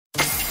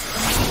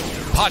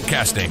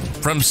Podcasting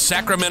from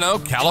Sacramento,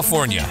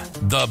 California,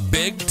 the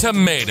Big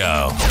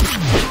Tomato.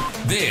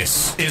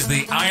 This is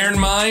the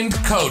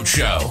IronCode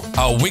Show,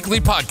 a weekly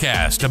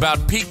podcast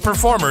about peak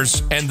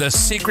performers and the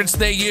secrets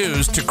they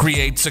use to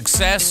create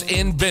success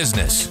in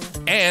business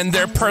and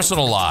their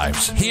personal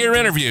lives. Hear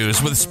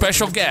interviews with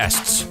special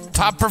guests,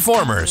 top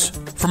performers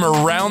from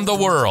around the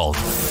world.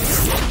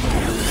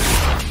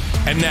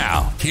 And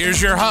now,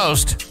 here's your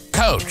host,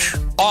 coach,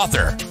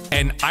 author,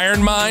 and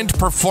IronMind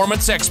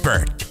performance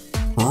expert,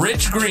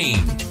 Rich Green.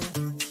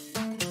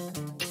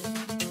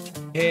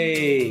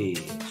 Hey,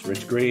 it's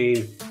Rich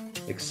Green.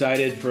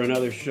 Excited for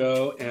another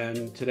show.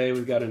 And today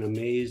we've got an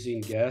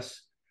amazing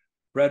guest.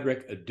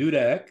 Frederick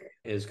Dudek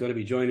is going to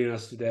be joining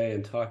us today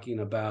and talking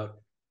about,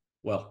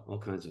 well, all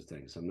kinds of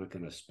things. I'm not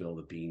going to spill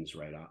the beans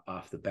right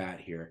off the bat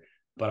here,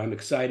 but I'm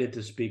excited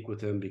to speak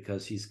with him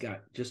because he's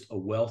got just a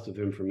wealth of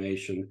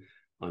information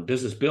on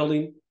business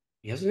building.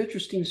 He has an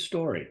interesting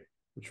story,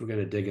 which we're going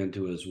to dig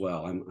into as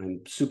well.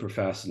 I'm super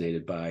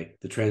fascinated by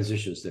the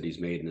transitions that he's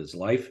made in his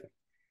life.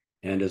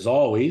 And as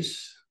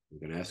always,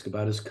 we're going to ask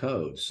about his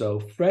code. So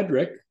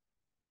Frederick,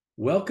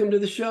 welcome to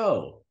the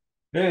show.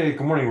 Hey,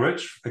 good morning,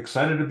 Rich.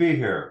 Excited to be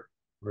here.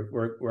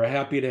 We're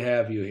happy to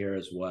have you here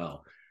as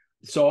well.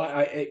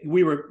 So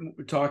we were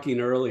talking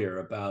earlier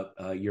about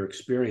your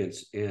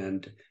experience.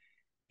 And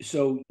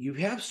so you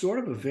have sort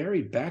of a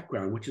varied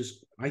background, which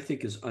is, I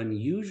think, is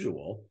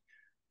unusual.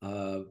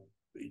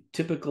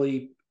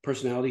 Typically,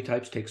 personality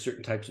types take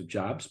certain types of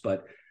jobs,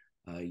 but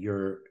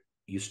you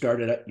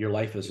started your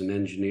life as an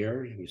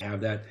engineer. You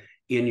have that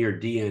in your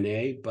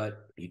DNA, but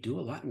you do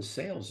a lot in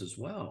sales as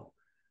well.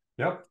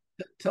 Yep.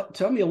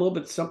 Tell me a little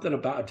bit tell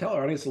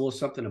our audience a little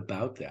something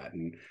about that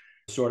and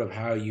sort of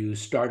how you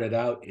started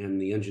out in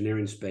the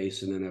engineering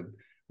space and then have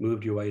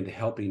moved your way into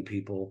helping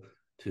people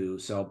to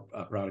sell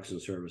products and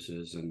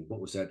services. And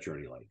what was that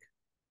journey like?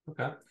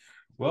 Okay.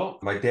 Well,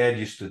 my dad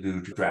used to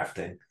do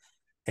drafting.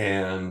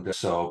 And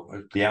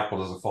so the apple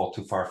doesn't fall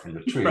too far from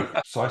the tree.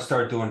 So I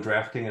started doing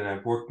drafting and I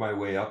worked my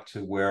way up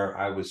to where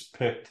I was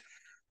picked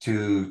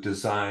to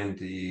design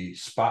the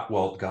spot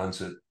weld guns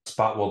that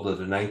spot welded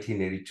the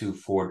 1982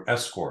 Ford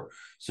Escort.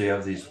 So you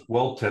have these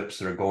weld tips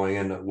that are going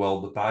in to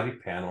weld the body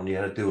panel, and you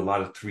had to do a lot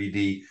of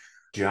 3D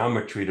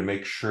geometry to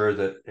make sure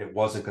that it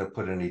wasn't going to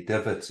put any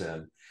divots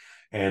in.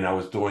 And I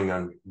was doing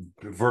on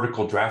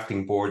vertical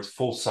drafting boards,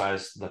 full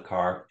size the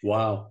car.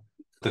 Wow.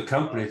 The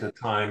company at the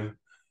time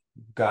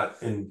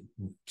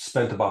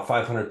spent about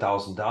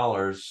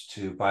 $500,000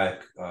 to buy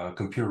a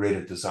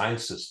computer-aided design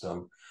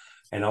system.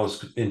 And I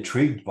was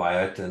intrigued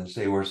by it, and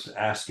they were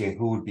asking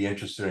who would be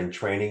interested in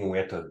training. And we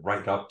had to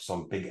write up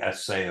some big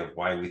essay of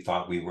why we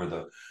thought we were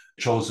the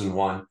chosen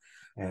one.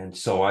 And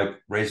so I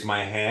raised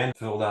my hand,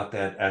 filled out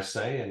that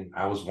essay, and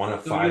I was one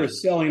of five. You were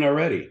selling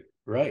already,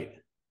 right?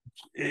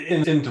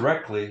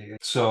 Indirectly.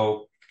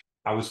 So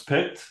I was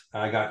picked,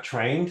 I got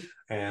trained,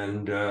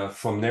 and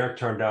from there it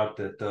turned out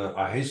that a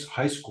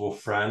high school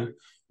friend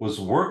was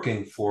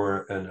working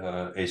for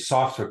a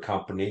software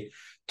company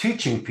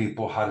teaching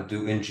people how to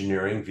do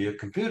engineering via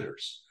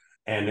computers.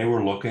 And they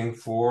were looking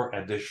for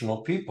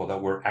additional people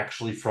that were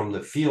actually from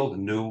the field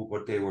and knew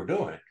what they were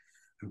doing.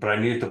 But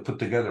I needed to put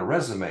together a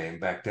resume.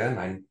 And back then,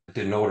 I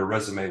didn't know what a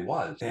resume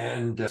was.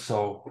 And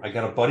so I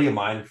got a buddy of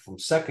mine from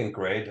second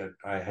grade.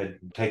 I had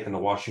taken to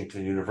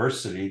Washington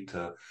University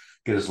to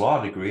get his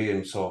law degree.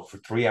 And so for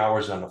 3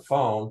 hours on the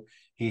phone,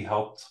 he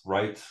helped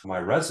write my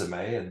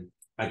resume. And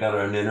I got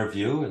an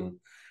interview and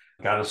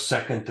got a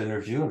second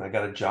interview, and I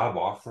got a job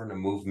offer, and it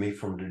moved me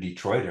from the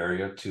Detroit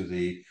area to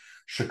the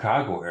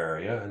Chicago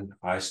area. And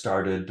I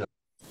started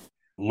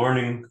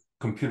learning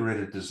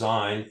computer-aided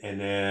design, and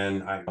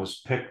then I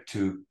was picked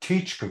to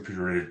teach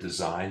computer-aided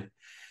design.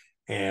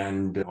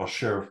 And I'll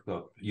share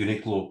the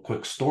unique little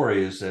quick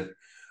story is that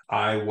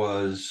I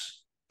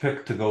was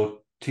picked to go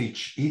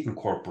teach Eaton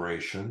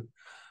Corporation.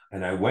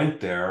 And I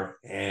went there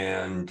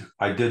and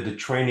I did the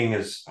training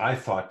as I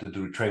thought to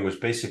do the training was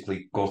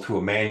basically go through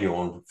a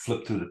manual and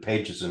flip through the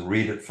pages and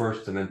read it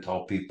first and then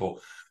tell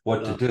people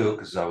what to do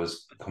because I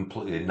was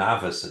completely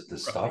novice at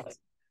this stuff.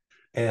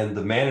 And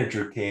the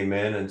manager came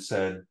in and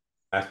said,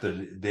 after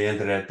the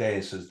end of that day,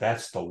 he says,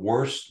 "That's the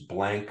worst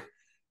blank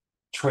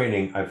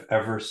training I've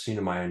ever seen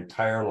in my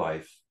entire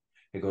life."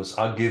 He goes,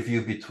 "I'll give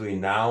you between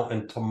now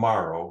and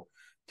tomorrow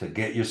to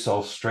get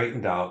yourself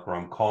straightened out or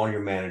I'm calling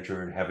your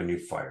manager and having you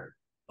fired."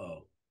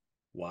 Oh,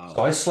 wow.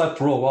 So I slept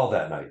real well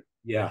that night.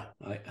 Yeah.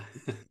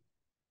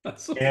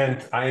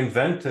 And I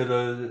invented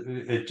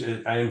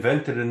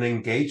an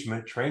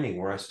engagement training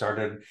where I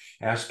started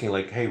asking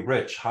like, "Hey,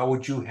 Rich, how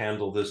would you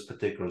handle this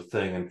particular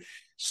thing? And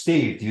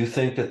Steve, do you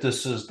think that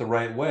this is the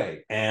right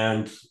way?"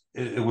 And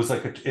it was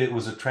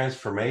a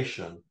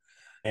transformation.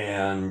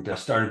 And I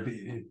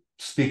started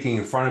speaking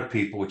in front of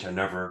people, which I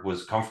never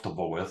was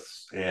comfortable with.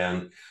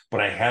 But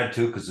I had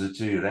to, because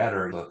it's either that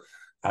or the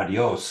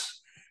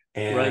adios.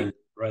 And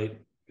right.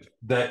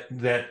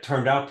 That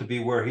turned out to be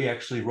where he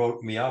actually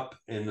wrote me up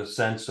in the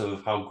sense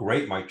of how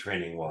great my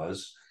training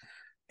was.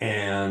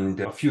 And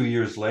a few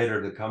years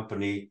later, the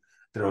company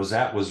that I was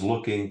at was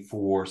looking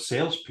for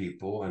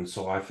salespeople. And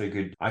so I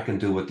figured I can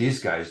do what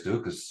these guys do,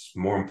 because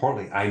more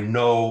importantly, I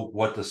know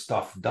what the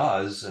stuff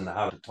does and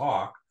how to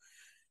talk.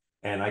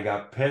 And I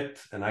got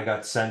picked and I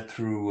got sent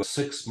through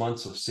 6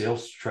 months of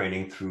sales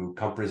training through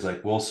companies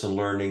like Wilson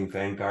Learning,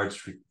 Vanguard,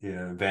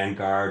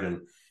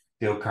 and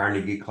Dale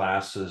Carnegie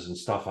classes and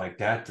stuff like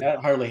that.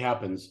 That hardly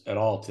happens at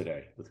all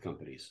today with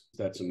companies.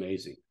 That's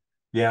amazing.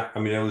 Yeah, I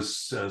mean, it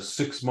was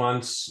 6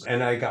 months,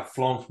 and I got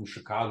flown from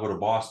Chicago to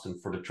Boston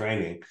for the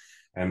training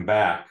and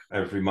back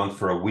every month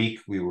for a week.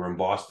 We were in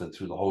Boston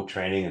through the whole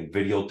training and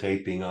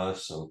videotaping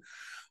us and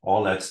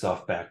all that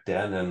stuff back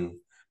then. And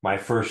my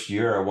first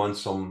year, I won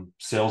some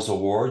sales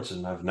awards,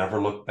 and I've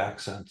never looked back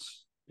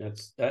since.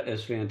 That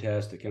is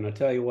fantastic. And I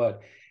tell you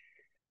what,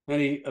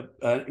 any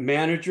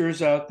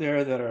managers out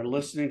there that are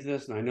listening to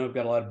this, and I know I've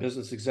got a lot of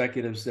business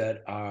executives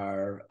that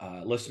are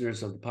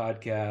listeners of the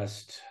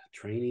podcast,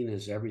 training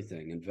is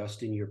everything.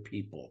 Invest in your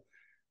people,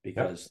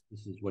 because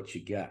this is what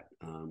you get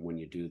when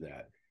you do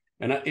that.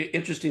 And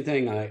interesting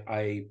thing,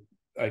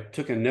 I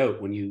took a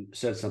note when you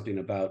said something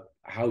about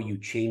how you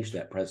changed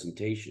that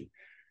presentation.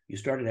 You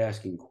started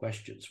asking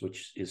questions,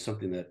 which is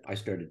something that I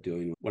started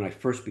doing when I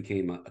first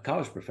became a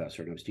college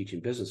professor and I was teaching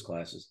business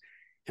classes.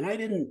 And I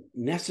didn't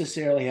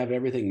necessarily have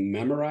everything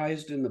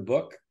memorized in the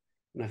book.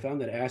 And I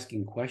found that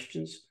asking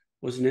questions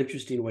was an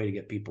interesting way to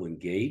get people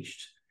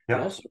engaged.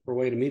 And also for a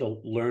way to me to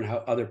learn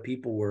how other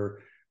people were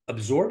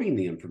absorbing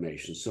the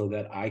information, so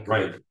that I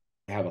could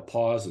have a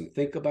pause and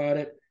think about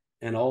it,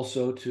 and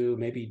also to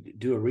maybe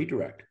do a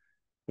redirect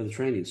for the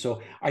training.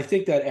 So I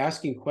think that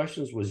asking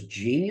questions was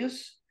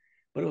genius,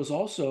 but it was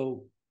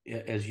also,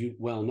 as you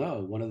well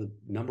know, one of the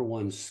number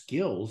one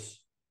skills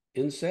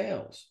in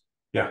sales.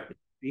 Yeah.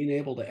 Being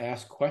able to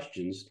ask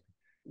questions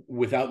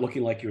without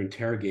looking like you're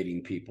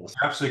interrogating people.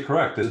 Absolutely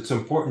correct. It's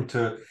important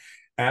to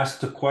ask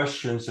the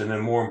questions, and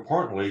then more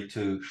importantly,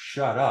 to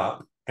shut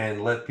up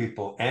and let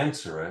people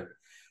answer it.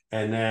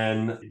 And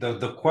then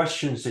the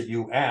questions that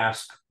you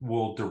ask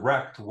will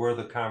direct where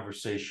the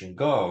conversation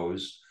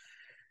goes.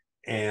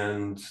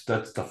 And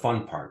that's the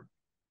fun part.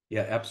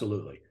 Yeah,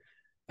 absolutely.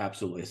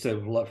 Absolutely.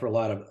 So for a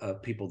lot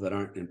of people that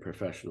aren't in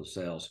professional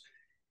sales,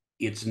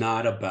 it's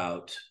not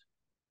about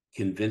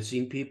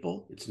convincing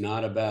people. It's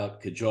not about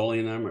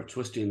cajoling them or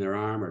twisting their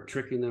arm or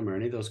tricking them or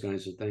any of those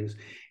kinds of things.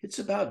 It's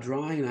about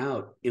drawing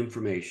out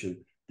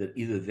information that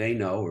either they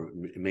know or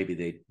maybe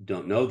they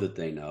don't know that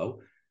they know,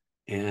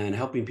 and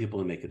helping people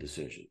to make a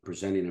decision,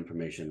 presenting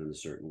information in a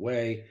certain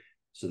way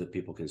so that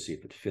people can see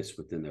if it fits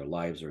within their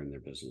lives or in their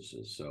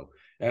businesses. So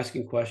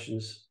asking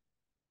questions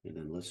and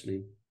then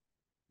listening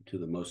to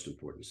the most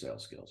important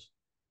sales skills.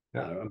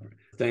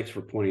 Thanks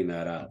for pointing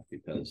that out,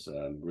 because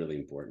really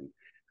important.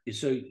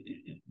 So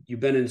you've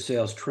been in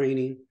sales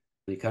training,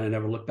 you kind of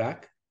never look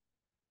back?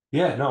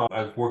 Yeah, no,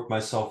 I've worked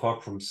myself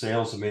up from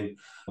sales. I mean,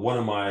 one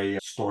of my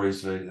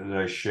stories that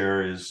I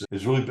share is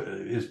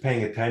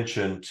paying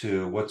attention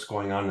to what's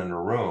going on in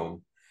a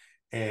room.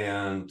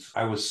 And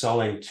I was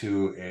selling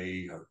to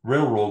a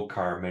railroad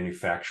car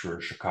manufacturer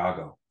in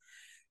Chicago.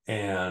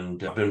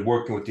 And I've been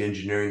working with the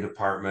engineering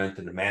department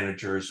and the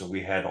managers, and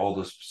we had all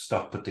this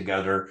stuff put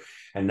together.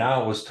 And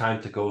now it was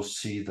time to go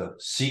see the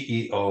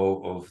CEO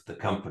of the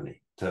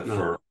company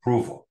for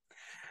approval.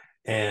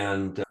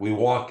 And we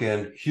walk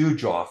in,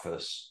 huge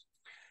office,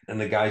 and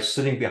the guy's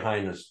sitting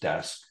behind his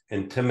desk,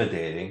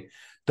 intimidating,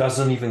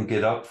 doesn't even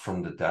get up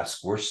from the desk.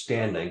 We're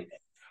standing.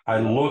 I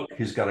look,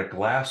 he's got a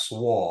glass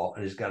wall,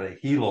 and he's got a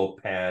helo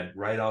pad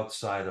right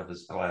outside of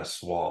his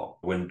glass wall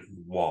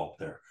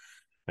there.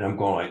 And I'm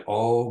going like,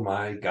 oh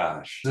my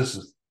gosh,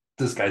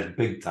 this guy's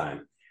big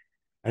time.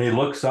 And he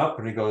looks up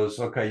and he goes,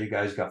 okay, you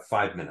guys got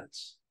 5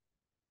 minutes.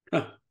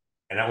 And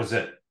that was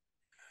it.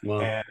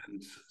 Wow.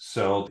 And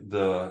so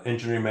the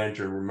engineering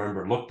manager,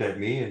 looked at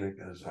me and he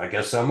goes, I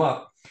guess I'm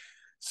up.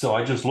 So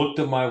I just looked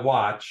at my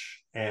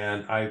watch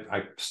and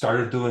I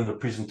started doing the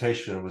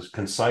presentation. It was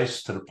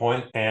concise, to the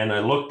point. And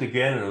I looked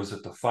again and it was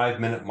at the 5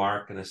 minute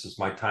mark. And I says,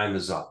 my time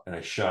is up. And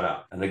I shut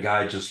up. And the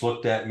guy just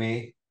looked at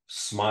me,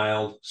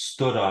 smiled,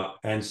 stood up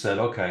and said,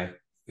 okay.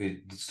 He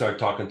started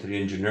talking to the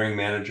engineering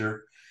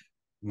manager,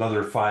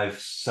 another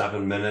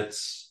 5-7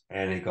 minutes.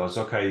 And he goes,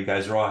 okay, you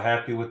guys are all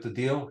happy with the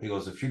deal? He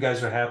goes, if you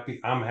guys are happy,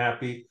 I'm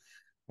happy.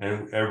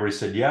 And everybody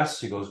said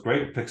yes. He goes,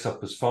 great. He picks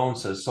up his phone,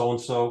 says,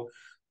 so-and-so,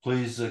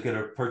 please get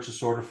a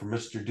purchase order for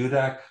Mr.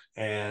 Dudek.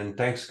 And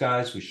thanks,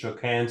 guys. We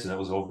shook hands and it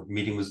was over.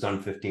 Meeting was done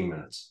 15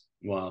 minutes.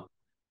 Wow.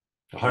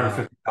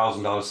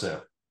 $150,000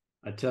 sale.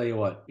 I tell you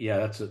what,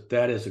 yeah,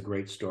 that is a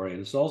great story.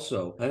 And it's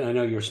also, I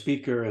know you're a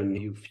speaker and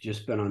you've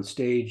just been on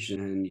stage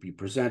and you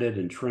presented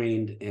and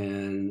trained,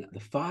 and the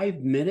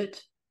 5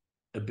 minute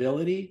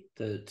ability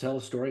to tell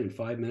a story in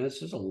 5 minutes,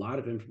 there's a lot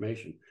of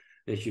information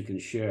that you can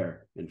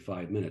share in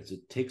 5 minutes.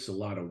 It takes a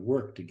lot of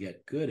work to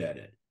get good at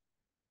it.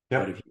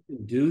 But if you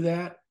can do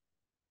that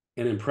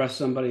and impress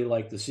somebody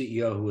like the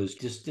CEO who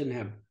just didn't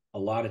have a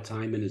lot of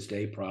time in his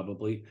day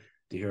probably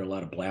to hear a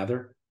lot of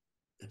blather,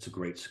 it's a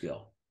great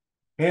skill.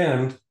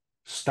 And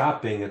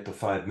stopping at the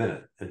 5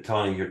 minute and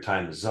telling your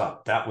time is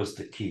up. That was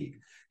the key.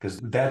 because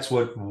that's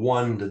what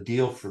won the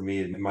deal for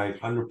me. And my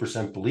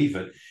 100% believe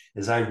it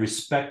is I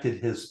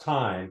respected his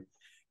time.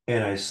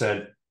 And I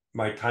said,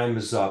 my time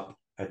is up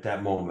at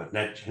that moment.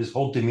 That his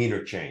whole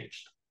demeanor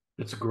changed.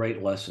 It's a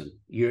great lesson.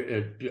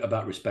 You're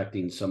about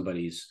respecting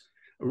somebody's,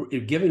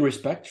 giving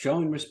respect,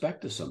 showing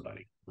respect to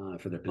somebody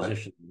for their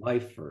position in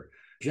life, or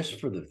just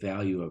for the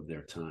value of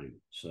their time.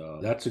 So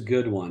that's a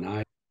good one.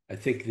 I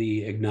think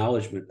the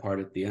acknowledgement part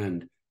at the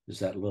end is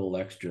that little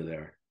extra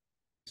there.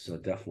 So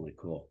definitely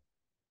cool.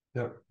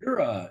 Yeah.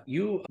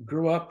 You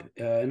grew up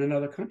in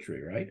another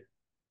country, right?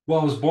 Well,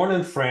 I was born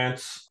in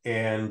France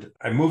and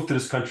I moved to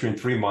this country in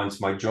 3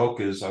 months. My joke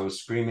is I was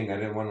screaming. I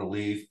didn't want to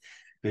leave.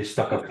 They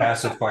stuck a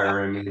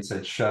pacifier in me and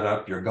said, "Shut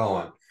up, you're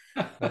going."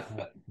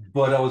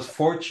 But I was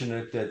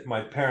fortunate that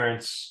my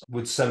parents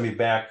would send me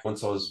back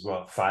once I was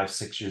about 5,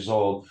 6 years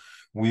old.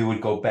 We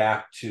would go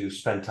back to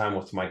spend time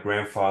with my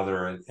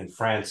grandfather in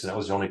France. And that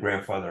was the only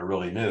grandfather I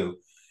really knew.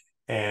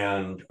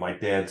 And my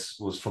dad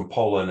was from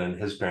Poland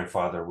and his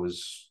grandfather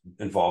was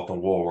involved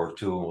in World War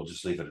II. And we'll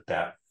just leave it at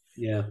that.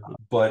 Yeah.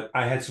 But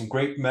I had some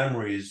great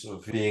memories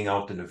of being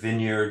out in the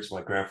vineyards.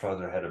 My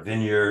grandfather had a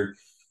vineyard,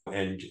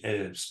 and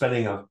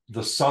spending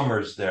the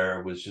summers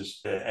there was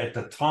just, at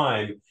the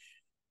time,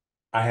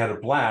 I had a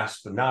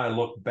blast. But now I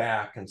look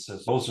back and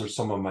says, those are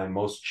some of my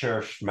most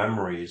cherished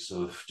memories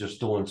of just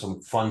doing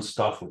some fun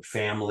stuff with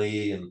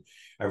family and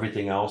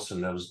everything else.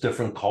 And it was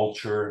different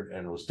culture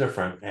and it was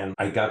different. And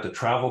I got the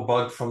travel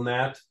bug from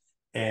that.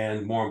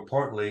 And more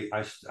importantly,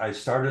 I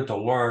started to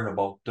learn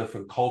about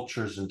different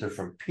cultures and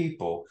different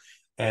people.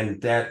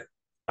 And that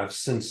I've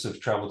since have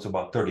traveled to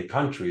about 30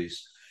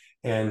 countries.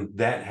 And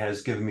that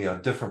has given me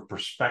a different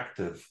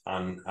perspective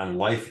on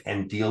life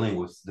and dealing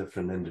with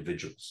different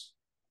individuals.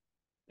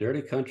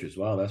 30 countries.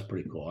 Wow, that's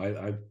pretty cool.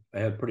 I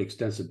had pretty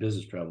extensive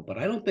business travel, but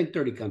I don't think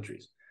 30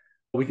 countries.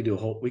 We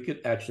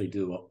could actually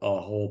do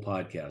a whole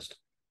podcast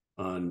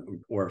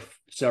on, or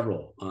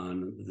several,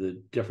 on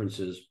the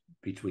differences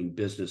between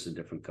business and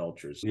different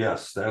cultures.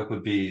 Yes, that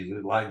would be,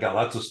 I got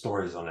lots of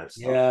stories on that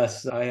stuff.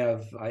 Yes, I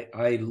have.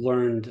 I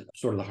learned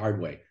sort of the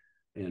hard way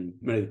in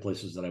many of the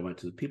places that I went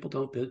to. People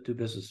don't do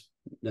business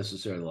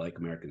necessarily like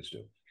Americans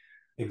do.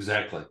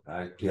 Exactly.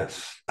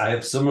 Yes, I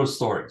have similar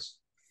stories.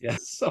 Yeah,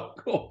 so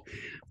cool.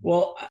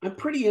 Well, I'm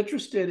pretty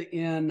interested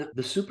in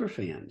the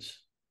Superfans.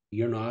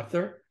 You're an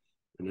author,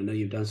 and I know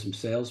you've done some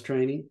sales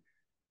training.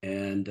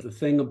 And the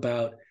thing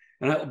about,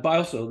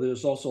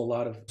 there's also a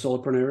lot of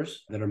solopreneurs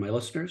that are my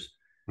listeners,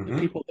 and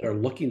people that are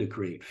looking to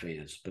create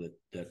fans, but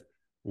that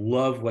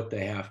love what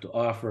they have to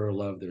offer,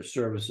 love their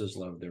services,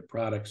 love their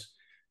products.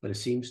 But it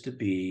seems to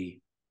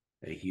be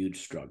a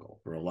huge struggle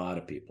for a lot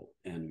of people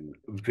and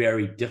a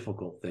very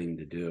difficult thing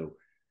to do.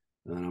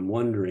 And I'm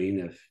wondering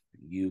if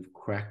you've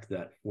cracked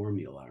that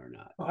formula or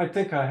not. I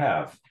think I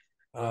have.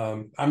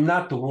 I'm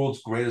not the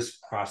world's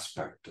greatest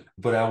prospector,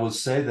 but I will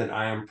say that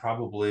I am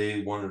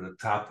probably one of the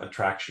top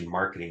attraction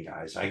marketing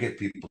guys. I get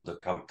people to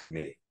come to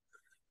me.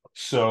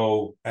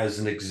 So as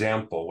an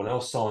example, when I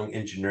was selling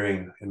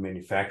engineering and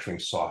manufacturing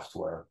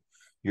software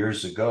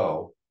years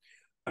ago,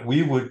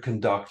 we would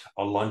conduct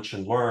a lunch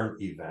and learn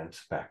event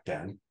back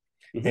then.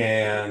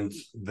 And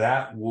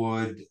that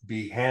would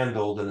be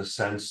handled in a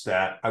sense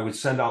that I would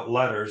send out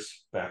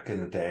letters back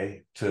in the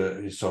day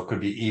so it could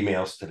be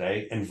emails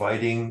today,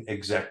 inviting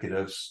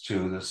executives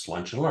to this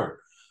lunch and learn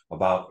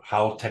about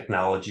how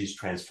technology is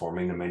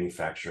transforming the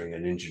manufacturing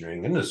and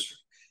engineering industry.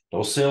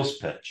 No sales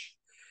pitch.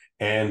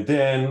 And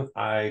then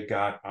I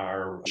got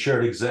our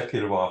shared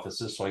executive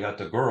offices. So I got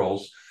the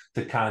girls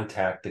to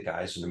contact the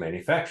guys in the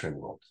manufacturing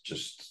world,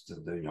 just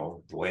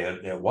the way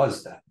it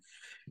was then.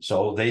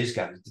 So these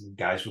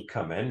guys would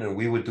come in and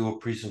we would do a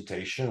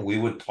presentation. We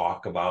would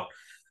talk about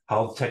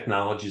how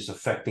technology is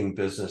affecting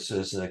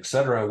businesses and et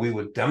cetera. We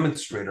would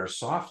demonstrate our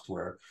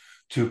software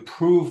to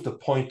prove the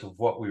point of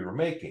what we were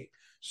making.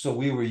 So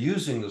we were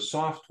using the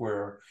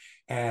software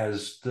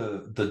as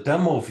the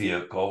demo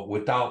vehicle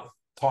without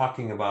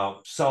talking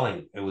about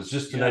selling. It was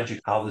just an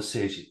education, how this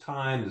saves you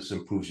time, this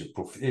improves your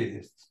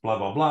profit, blah,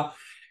 blah, blah.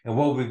 And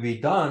what would be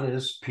done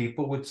is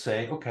people would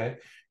say, okay,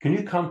 can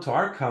you come to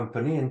our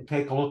company and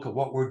take a look at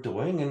what we're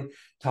doing and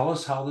tell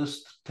us how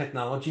this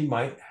technology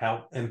might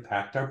help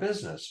impact our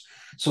business?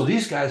 So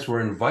these guys were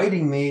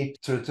inviting me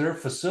to their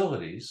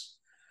facilities,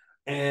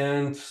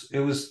 and it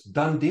was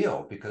done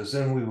deal, because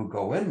then we would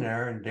go in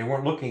there and they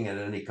weren't looking at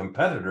any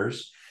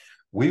competitors.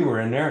 We were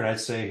in there and I'd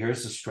say,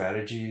 here's the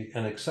strategy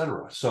and et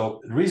cetera.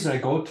 So the reason I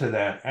go to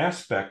that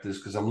aspect is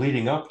because I'm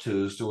leading up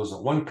to is there was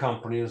one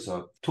company, it was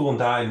a tool and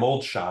die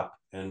mold shop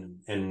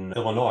in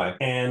Illinois,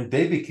 and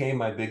they became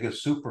my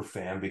biggest super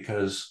fan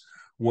because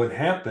what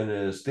happened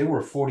is they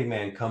were a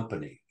 40-man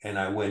company, and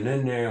I went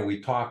in there and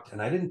we talked,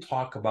 and I didn't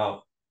talk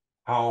about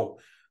how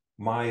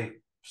my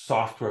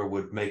software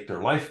would make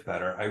their life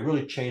better. I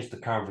really changed the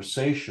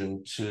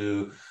conversation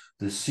to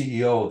the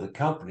CEO of the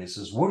company. He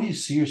says, where do you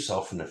see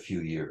yourself in a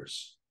few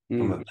years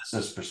from a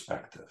business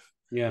perspective?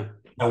 Yeah.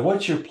 And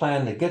what's your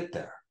plan to get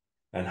there?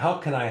 And how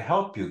can I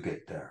help you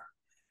get there?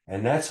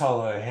 And that's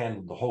how I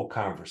handled the whole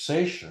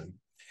conversation.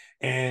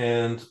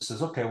 and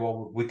says, okay,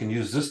 well, we can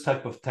use this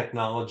type of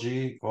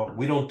technology. Well,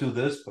 we don't do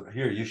this, but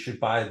here, you should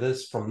buy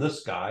this from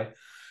this guy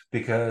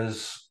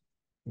because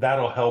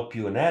that'll help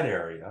you in that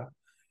area.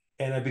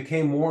 And I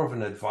became more of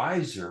an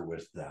advisor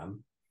with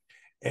them,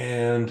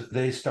 and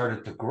they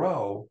started to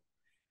grow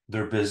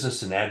their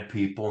business and add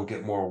people and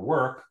get more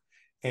work.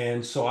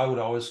 And so I would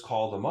always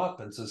call them up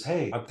and says,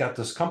 hey, I've got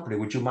this company.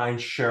 Would you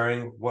mind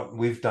sharing what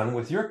we've done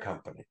with your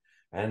company?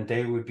 And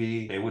they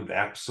would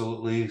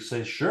absolutely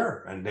say,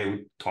 sure. And they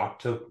would talk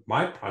to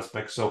my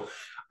prospects. So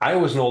I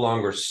was no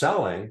longer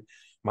selling.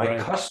 My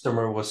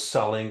customer was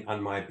selling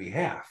on my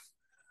behalf.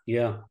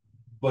 Yeah.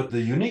 But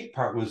the unique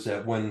part was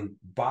that when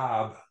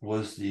Bob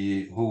was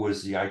who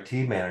was the IT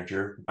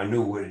manager, I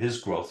knew with his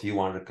growth, he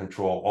wanted to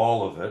control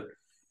all of it,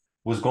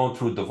 was going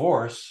through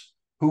divorce,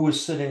 who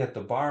was sitting at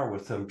the bar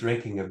with him,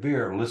 drinking a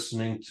beer,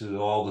 listening to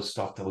all the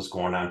stuff that was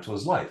going on to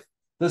his life.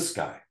 This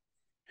guy.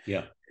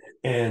 Yeah.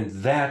 And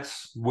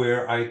that's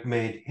where I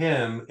made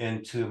him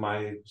into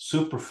my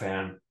super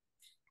fan,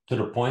 to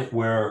the point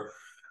where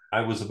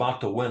I was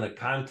about to win a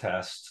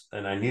contest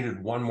and I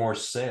needed one more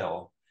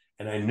sale.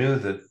 And I knew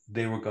that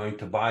they were going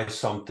to buy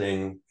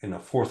something in the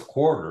fourth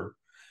quarter.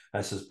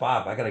 I says,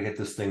 Bob, I got to get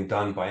this thing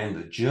done by end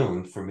of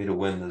June for me to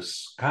win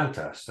this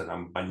contest.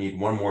 And I need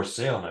one more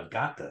sale and I've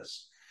got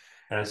this.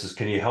 And I says,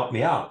 can you help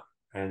me out?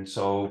 And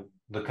so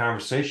the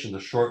conversation, the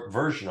short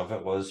version of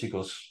it was, he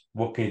goes,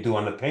 what can you do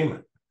on the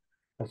payment?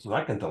 I said,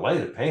 I can delay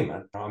the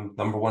payment. I'm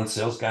number one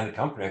sales guy in the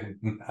company.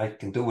 I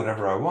can do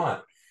whatever I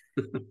want.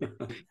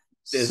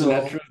 Isn't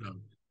that true,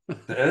 though?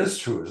 That is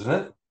true, isn't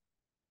it?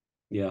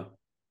 Yeah.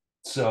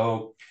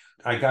 So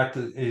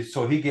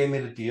so he gave me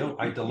the deal.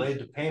 I delayed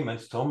the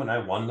payments to him and I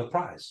won the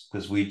prize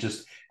because we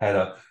just had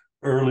a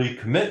early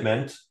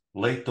commitment,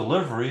 late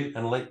delivery,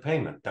 and late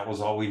payment. That was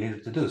all we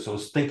needed to do. So it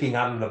was thinking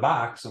out of the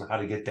box on how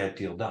to get that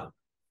deal done.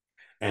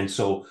 And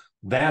so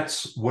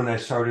that's when I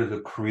started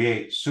to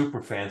create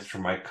Superfans for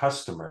my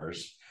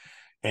customers.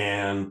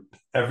 And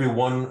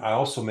I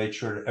also made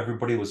sure that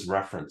everybody was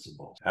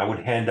referenceable. I would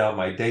hand out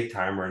my day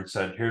timer and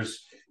said,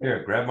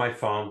 here, grab my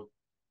phone,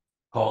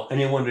 call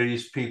any one of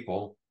these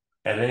people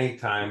at any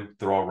time.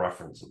 They're all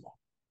referenceable.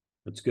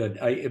 That's good.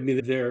 I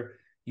mean,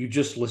 you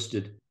just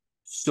listed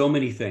so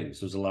many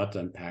things. There's a lot to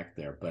unpack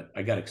there, but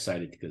I got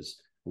excited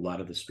because a lot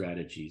of the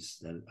strategies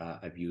that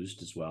I've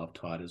used as well, I've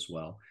taught as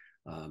well.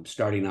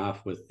 Starting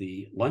off with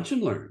the lunch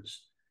and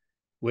learns,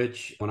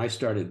 which when I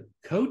started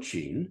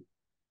coaching,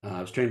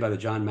 I was trained by the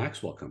John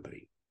Maxwell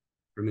Company.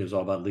 For me, it was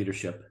all about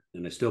leadership,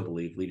 and I still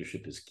believe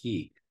leadership is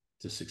key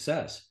to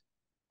success.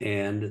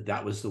 And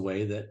that was the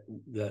way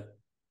that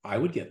I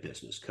would get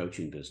business,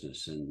 coaching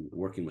business, and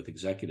working with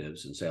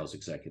executives and sales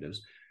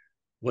executives,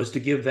 was to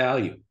give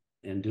value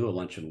and do a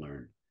lunch and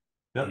learn.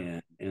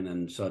 Yep. And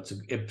then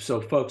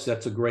so folks,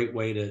 that's a great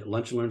way to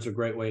lunch and learns are a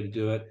great way to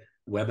do it.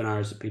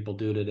 Webinars that people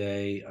do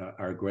today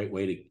are a great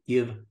way to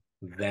give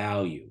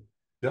value.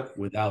 Yep.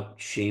 Without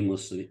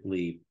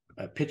shamelessly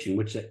pitching,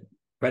 which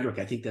Frederick,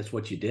 I think that's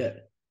what you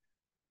did.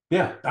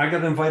 Yeah, I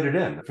got invited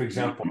in. For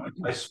example,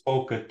 I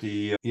spoke at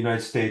the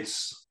United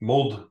States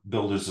Mold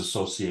Builders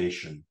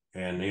Association,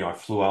 and I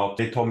flew out.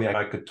 They told me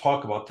I could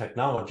talk about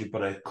technology,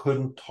 but I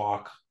couldn't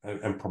talk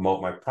and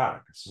promote my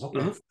product. I said, okay.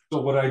 Mm-hmm.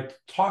 So what I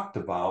talked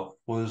about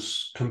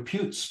was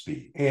compute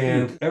speed,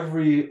 and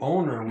every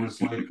owner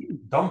was like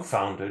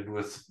dumbfounded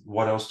with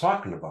what I was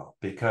talking about,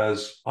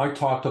 because I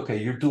talked, okay,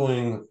 you're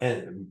doing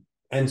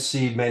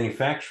NC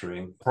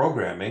manufacturing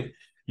programming.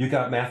 You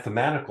got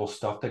mathematical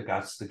stuff that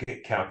got to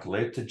get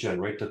calculated to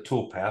generate the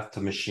toolpath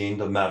to machine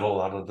the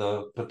metal out of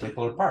the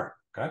particular part.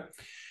 Okay.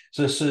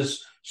 So this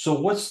is, so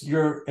what's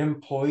your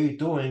employee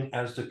doing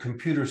as the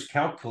computer's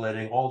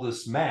calculating all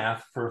this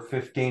math for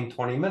 15,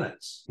 20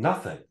 minutes?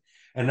 Nothing.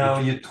 And now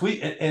you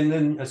tweak it, and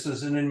then it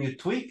says, and then you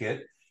tweak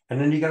it, and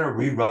then you got to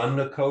rerun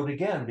the code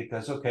again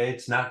because, okay,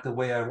 it's not the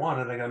way I want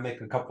it. I got to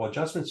make a couple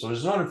adjustments. So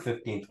there's another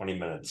 15, 20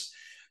 minutes,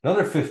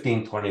 another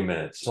 15, 20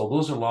 minutes. So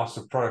those are loss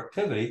of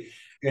productivity.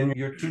 And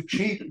you're too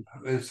cheap,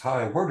 is how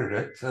I worded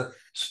it, to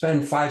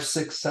spend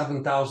 $5,000,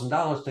 $6,000,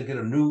 $7,000 to get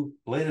a new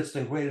latest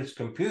and greatest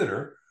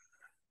computer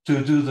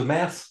to do the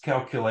math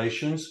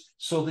calculations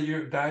so that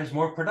your guy's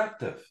more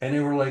productive. And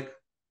they were like,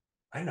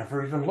 I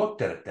never even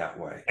looked at it that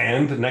way.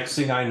 And the next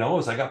thing I know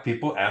is I got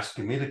people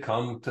asking me to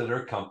come to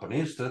their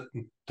companies to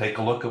take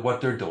a look at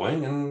what they're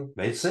doing and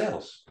made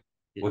sales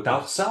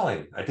without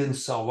selling. I didn't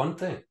sell one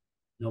thing.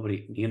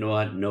 Nobody, you know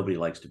what? Nobody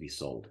likes to be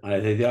sold.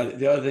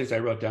 The other things I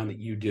wrote down that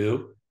you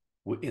do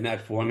in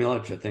that formula,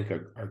 which I think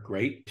are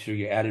great. So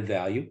you added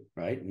value,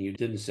 right? And you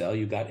didn't sell.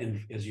 You got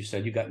in, as you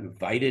said, you got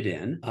invited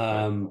in.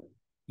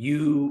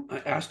 You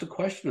asked a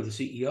question of the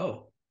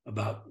CEO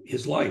about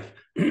his life.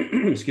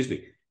 Excuse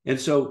me. And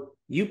so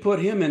you put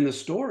him in the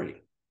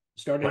story,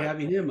 started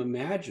having him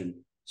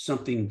imagine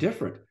something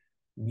different.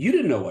 You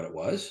didn't know what it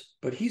was,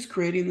 but he's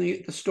creating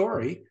the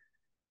story.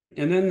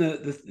 And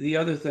then the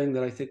other thing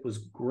that I think was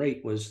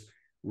great was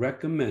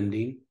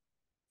recommending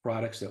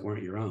products that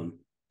weren't your own,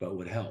 but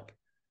would help.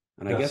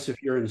 And I guess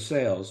if you're in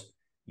sales,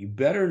 you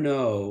better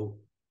know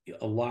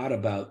a lot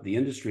about the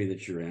industry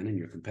that you're in and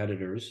your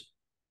competitors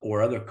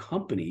or other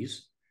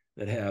companies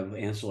that have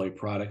ancillary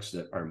products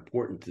that are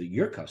important to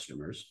your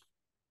customers,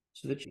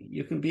 so that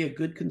you can be a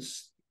good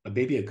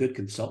maybe a good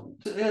consultant.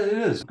 It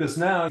is, because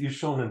now you've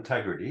shown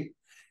integrity.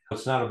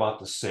 It's not about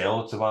the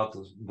sale, it's about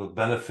the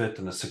benefit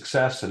and the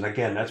success. And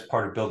again, that's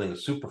part of building a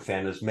super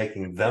fan, is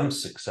making them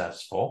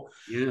successful.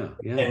 Yeah.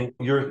 And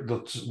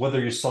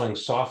whether you're selling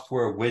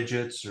software,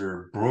 widgets,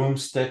 or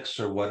broomsticks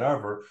or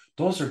whatever,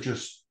 those are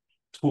just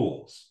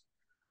tools.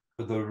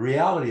 But the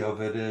reality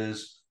of it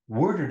is,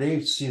 where do they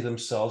see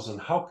themselves,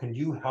 and how can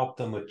you help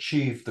them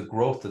achieve the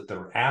growth that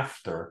they're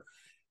after?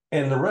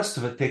 And the rest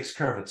of it takes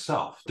care of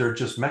itself. They're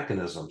just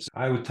mechanisms.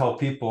 I would tell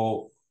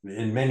people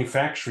in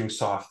manufacturing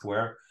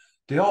software,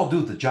 they all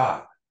do the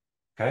job,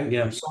 okay?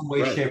 Yeah. In some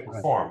way, shape,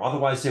 or form.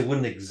 Otherwise, they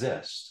wouldn't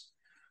exist.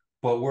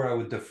 But where I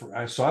would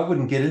differ, so I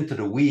wouldn't get into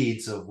the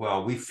weeds of,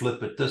 well, we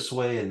flip it this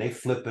way and they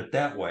flip it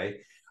that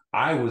way.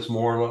 I was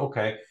more like,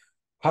 okay,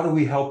 how do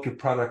we help your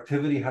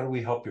productivity? How do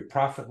we help your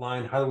profit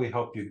line? How do we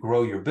help you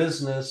grow your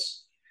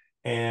business?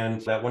 And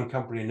that one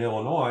company in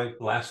Illinois,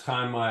 last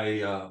time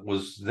I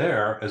was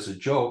there, as a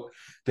joke,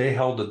 they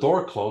held the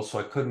door closed, so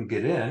I couldn't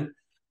get in.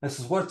 I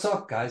says, "What's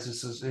up, guys?"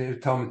 This is, they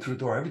tell me through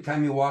the door, "Every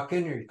time you walk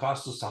in here, it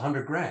costs us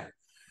 $100,000.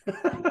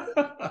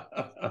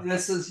 And I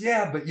says,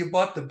 "Yeah, but you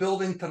bought the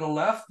building to the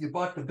left, you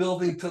bought the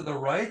building to the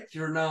right.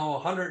 You're now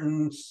 100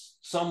 and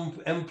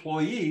some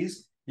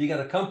employees. You got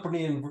a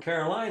company in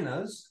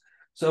Carolinas."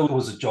 So it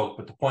was a joke,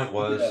 but the point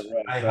was,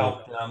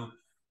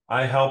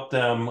 I helped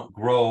them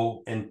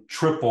grow and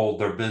triple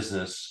their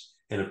business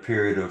in a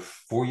period of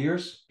 4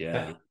 years.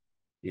 Yeah.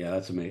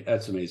 That's amazing.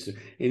 That's amazing.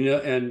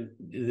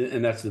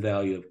 And that's the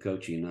value of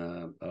coaching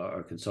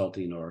or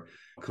consulting, or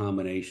a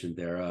combination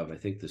thereof. I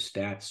think the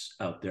stats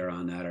out there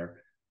on that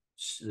are,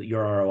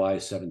 your ROI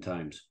is 7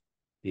 times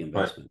the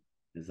investment.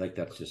 Right. It's like,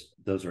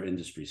 those are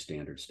industry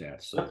standard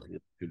stats, so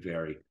it could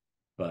vary.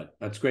 But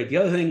that's great. The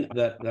other thing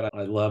that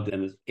I loved,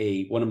 and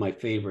is one of my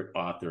favorite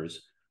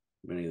authors,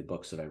 many of the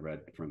books that I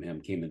read from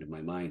him came into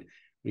my mind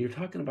when you're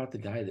talking about the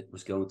guy that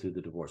was going through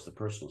the divorce, the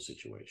personal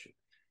situation.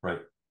 Right.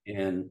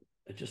 And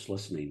just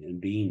listening and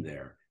being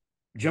there.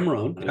 Jim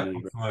Rohn.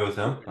 I'm familiar with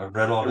him. I've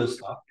read all his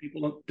stuff.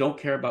 People don't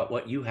care about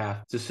what you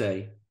have to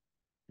say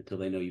until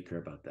they know you care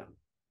about them.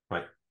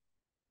 Right.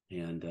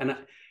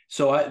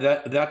 So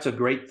that's a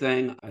great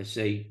thing. I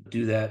say,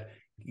 do that.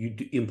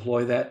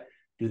 Employ that.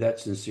 Do that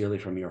sincerely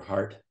from your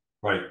heart.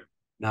 Right.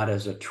 Not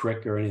as a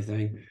trick or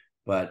anything,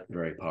 but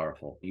very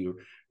powerful.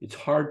 It's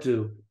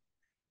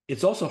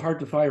also hard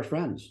to fire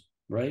friends,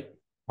 right?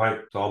 Right.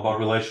 It's all about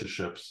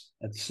relationships.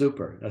 That's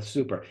super.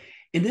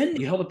 And then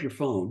you held up your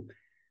phone,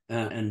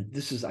 and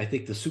this is, I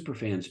think, the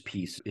Superfans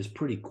piece is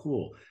pretty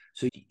cool.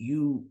 So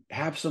you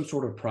have some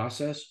sort of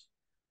process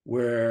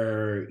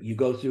where you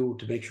go through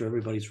to make sure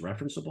everybody's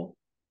referenceable?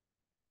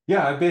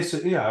 Yeah,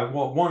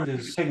 well, one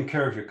is taking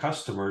care of your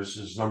customers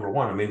is number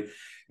one. I mean,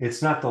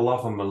 it's not to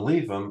love them and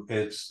leave them,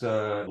 it's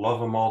to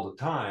love them all the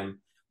time.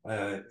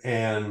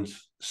 And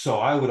so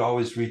I would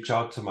always reach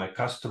out to my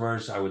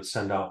customers. I would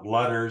send out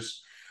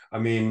letters. I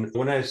mean,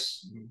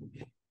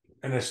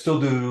 and I still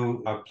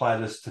do apply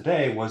this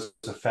today, was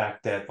the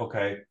fact that,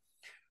 okay,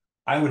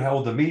 I would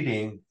hold a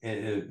meeting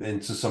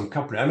into some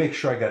company. I make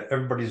sure I got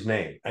everybody's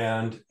name,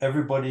 and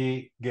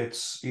everybody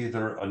gets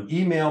either an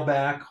email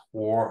back,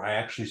 or I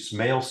actually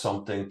mail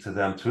something to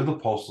them through the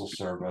Postal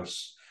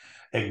Service,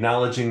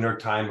 acknowledging their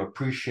time,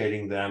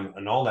 appreciating them,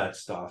 and all that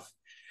stuff.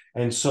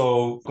 And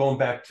so going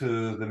back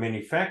to the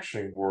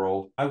manufacturing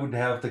world, I would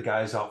have the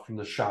guys out from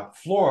the shop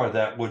floor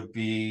that would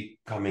be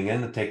coming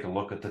in to take a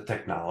look at the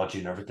technology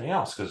and everything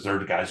else, because they're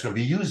the guys going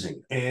to be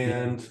using it.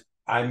 And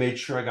I made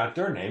sure I got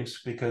their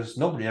names, because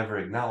nobody ever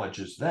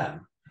acknowledges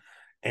them.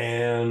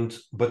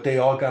 But they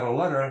all got a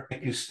letter.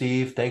 Thank you,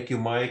 Steve. Thank you,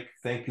 Mike.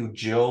 Thank you,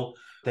 Jill.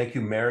 Thank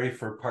you, Mary,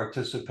 for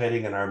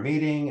participating in our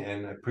meeting,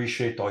 and I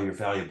appreciate all your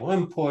valuable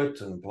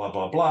input, and blah,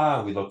 blah,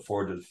 blah. We look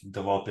forward to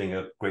developing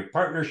a great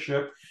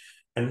partnership.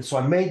 And so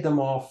I made them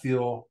all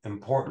feel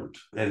important,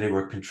 and they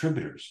were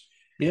contributors.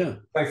 Yeah.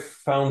 I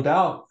found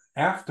out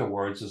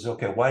afterwards is,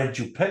 okay, why did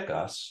you pick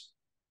us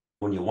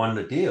when you won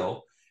the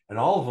deal? And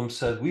all of them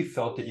said, we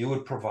felt that you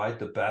would provide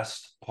the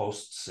best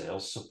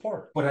post-sales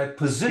support. But I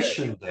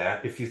positioned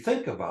that, if you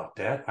think about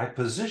that, I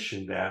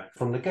positioned that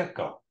from the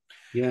get-go.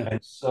 Yeah.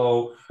 And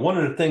so one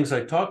of the things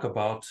I talk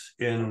about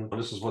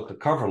this is what the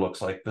cover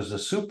looks like,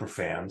 Business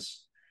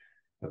Superfans,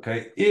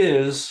 okay,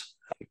 is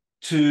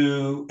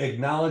to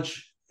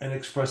acknowledge and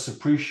express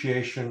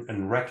appreciation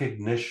and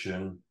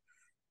recognition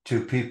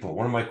to people.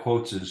 One of my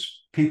quotes is,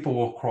 people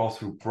will crawl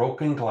through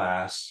broken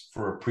glass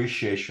for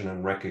appreciation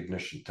and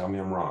recognition. Tell me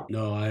I'm wrong.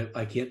 No,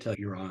 I can't tell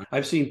you you're wrong.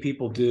 I've seen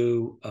people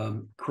do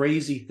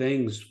crazy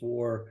things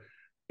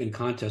in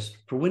contests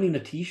for winning a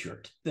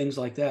t-shirt, things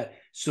like that,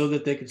 so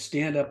that they could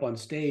stand up on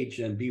stage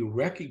and be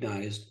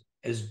recognized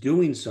as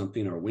doing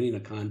something, or winning a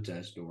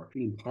contest, or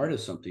being part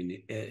of something.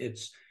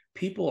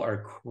 People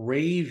are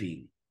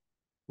craving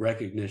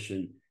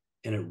recognition,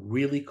 and it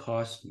really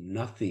costs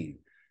nothing.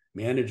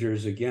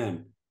 Managers,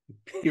 again,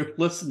 you're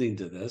listening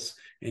to this,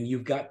 and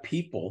you've got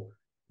people,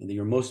 and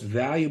your most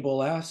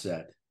valuable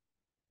asset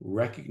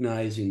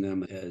recognizing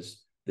them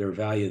as their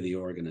value of the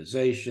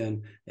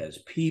organization, as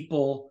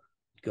people,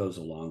 goes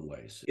a long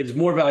ways. It's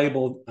more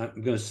valuable.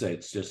 I'm going to say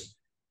it's just,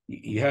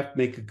 you have to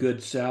make a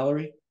good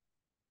salary,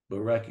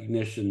 but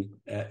recognition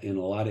in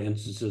a lot of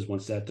instances,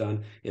 once that's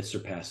done, it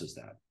surpasses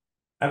that.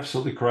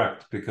 Absolutely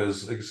correct.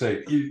 Because, like I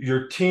say,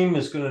 your team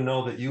is going to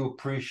know that you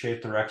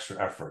appreciate their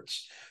extra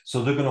efforts.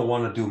 So they're going to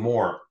want to do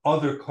more.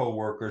 Other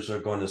coworkers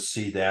are going to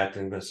see that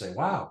and going to say,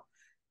 wow,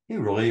 he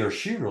really or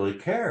she really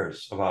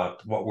cares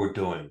about what we're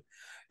doing.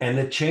 And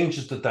it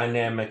changes the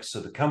dynamics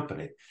of the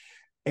company.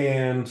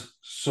 And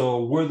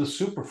so where the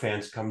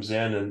Superfans comes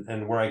in,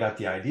 and where I got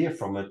the idea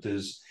from it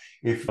is,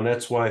 and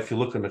that's why if you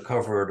look in the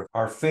cover,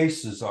 our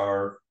faces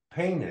are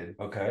painted,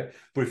 okay?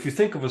 But if you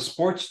think of a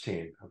sports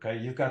team, okay,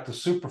 you've got the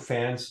super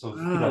fans of,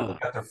 they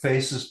got their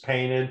faces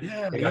painted,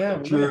 they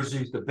got the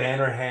jerseys, the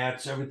banner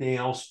hats, everything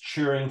else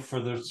cheering for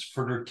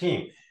their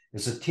team.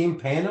 Is the team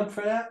paying them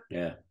for that?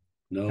 Yeah,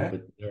 no,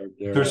 okay. But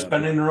they're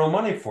spending their own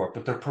money for it,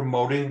 but they're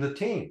promoting the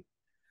team.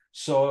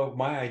 So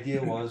my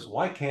idea was,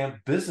 why can't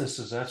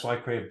businesses, that's why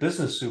I created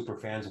Business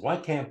Superfans, why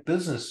can't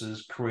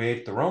businesses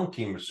create their own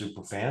team of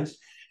superfans?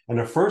 And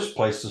the first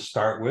place to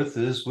start with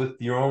is with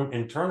your own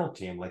internal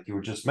team, like you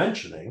were just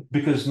mentioning,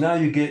 because now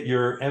you get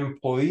your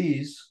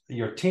employees,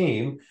 your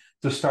team,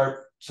 to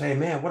start saying,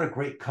 man, what a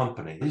great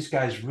company. These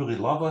guys really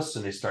love us.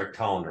 And they start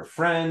telling their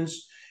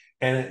friends,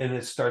 and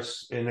it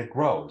starts and it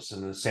grows.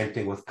 And the same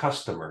thing with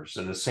customers.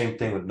 And the same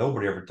thing that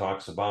nobody ever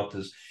talks about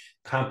is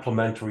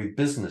complementary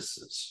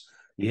businesses.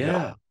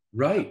 Yeah,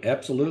 right.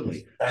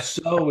 Absolutely. That's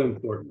so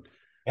important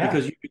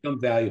because you become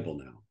valuable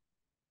now.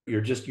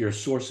 You're a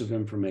source of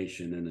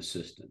information and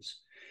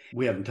assistance.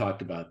 We haven't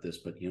talked about this,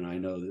 but I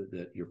know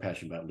that you're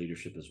passionate about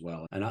leadership as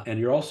well, and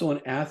you're also an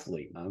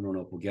athlete. I don't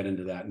know if we'll get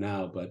into that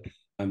now, but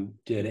I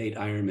did 8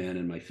 Ironman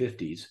in my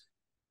 50s,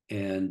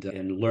 and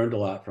learned a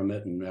lot from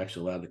it. And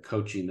actually, a lot of the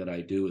coaching that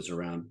I do is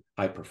around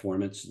high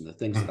performance and the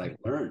things that I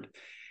learned.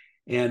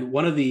 And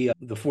one of the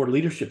 4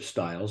 leadership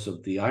styles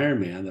of the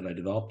Ironman that I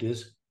developed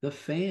is the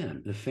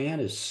fan. The fan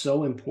is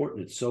so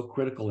important. It's so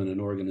critical in an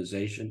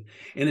organization,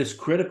 and it's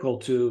critical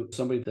to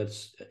somebody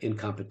that's in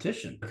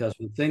competition, because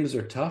when things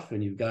are tough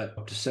and you've got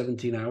up to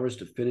 17 hours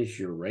to finish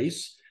your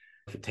race,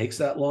 if it takes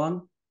that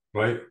long,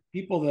 right?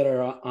 People that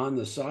are on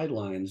the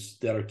sidelines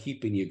that are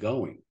keeping you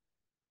going.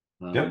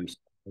 So,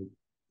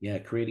 yeah,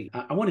 creating.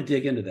 I want to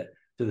dig into that,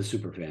 to the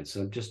superfans.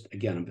 So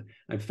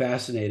I'm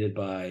fascinated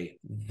by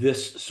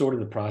this sort of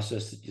the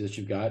process that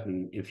you've got,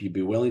 and if you'd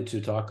be willing to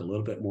talk a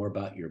little bit more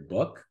about your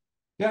book.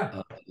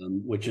 Yeah.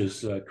 Which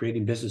is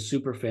Creating Business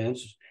Superfans.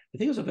 I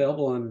think it's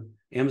available on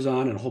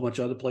Amazon and a whole bunch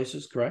of other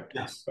places, correct?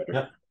 Yes.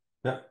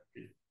 Yeah.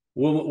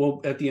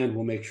 We'll at the end,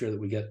 we'll make sure that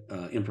we get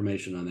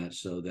information on that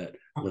so that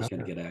listeners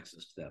can get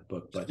access to that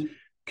book. But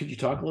could you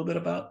talk a little bit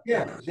about?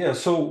 Yeah.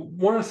 So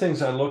one of the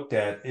things I looked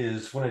at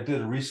is when I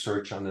did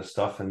research on this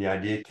stuff, and the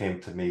idea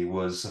came to me,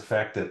 was the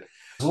fact that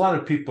there's a lot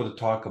of people that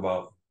talk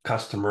about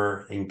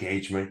customer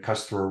engagement,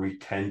 customer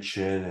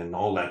retention, and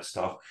all that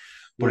stuff.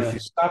 But if you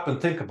stop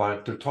and think about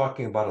it, they're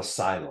talking about a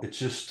silo. It's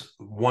just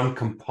one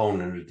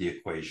component of the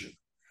equation.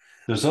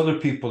 There's other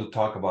people that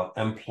talk about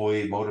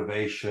employee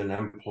motivation,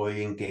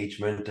 employee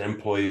engagement,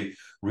 employee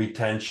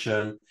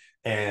retention,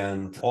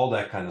 and all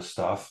that kind of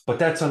stuff. But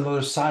that's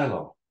another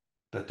silo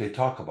that they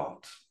talk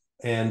about.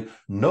 And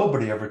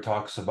nobody ever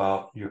talks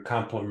about your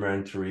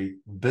complementary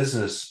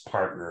business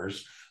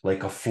partners,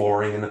 like a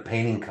flooring and a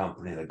painting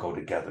company that go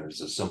together, as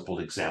a simple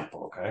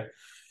example, okay?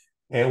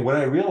 And what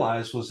I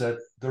realized was that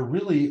they're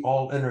really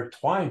all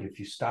intertwined if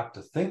you stop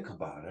to think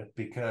about it,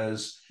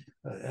 because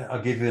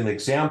I'll give you an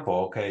example.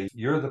 Okay,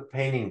 you're the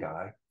painting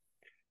guy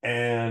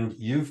and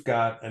you've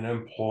got an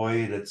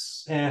employee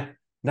that's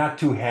not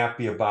too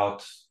happy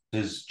about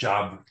his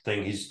job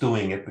thing. He's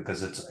doing it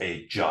because it's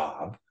a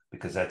job,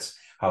 because that's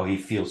how he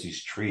feels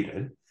he's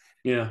treated.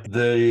 Yeah.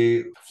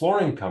 The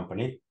flooring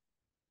company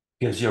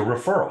gives you a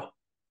referral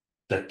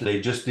that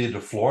they just need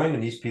the flooring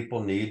and these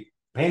people need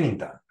painting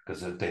done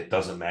because it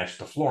doesn't match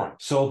the flooring.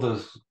 So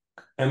the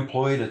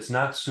employee that's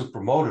not super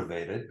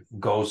motivated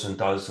goes and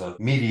does a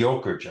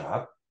mediocre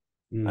job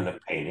on a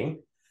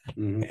painting.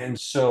 And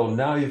so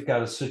now you've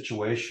got a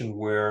situation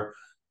where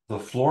the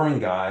flooring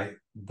guy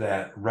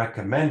that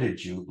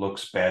recommended you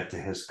looks bad to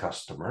his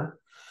customer.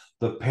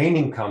 The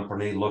painting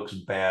company looks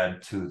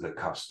bad to the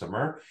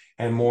customer.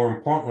 And more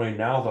importantly,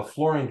 now the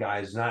flooring guy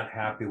is not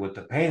happy with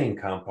the painting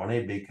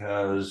company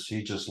because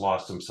he just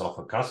lost himself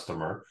a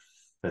customer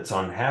that's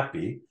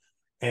unhappy.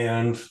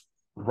 And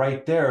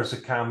right there is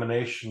a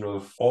combination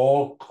of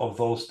all of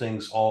those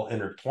things all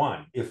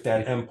intertwined. If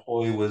that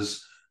employee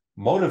was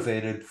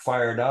motivated,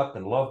 fired up,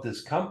 and loved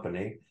his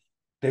company,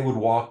 they would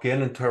walk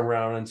in and turn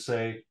around and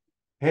say,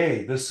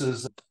 hey,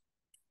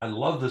 I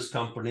love this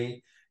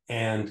company.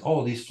 And,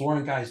 these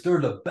flooring guys, they're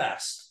the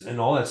best and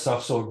all that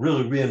stuff. So it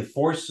really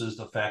reinforces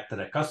the fact that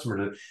a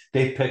customer,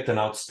 they picked an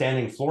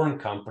outstanding flooring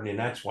company, and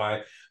that's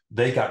why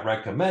they got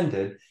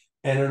recommended.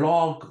 And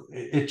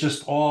it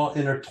just all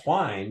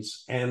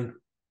intertwines. And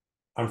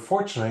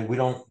unfortunately, we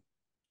don't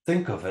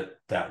think of it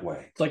that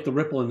way. It's like the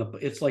ripple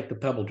it's like the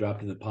pebble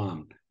dropped in the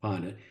pond,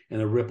 and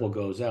the ripple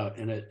goes out,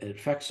 and it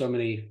affects so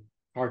many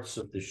parts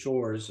of the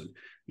shores, and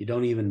you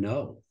don't even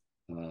know.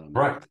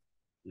 Right.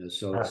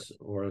 So it's,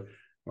 or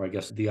I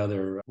guess the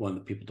other one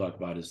that people talk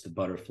about is the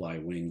butterfly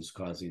wings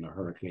causing a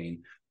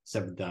hurricane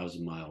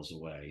 7,000 miles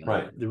away.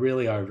 Right. There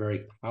really are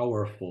very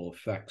powerful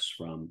effects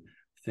from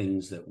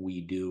things that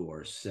we do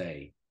or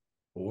say,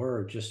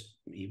 or just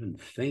even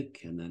think,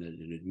 and then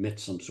it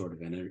emits some sort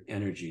of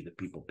energy that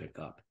people pick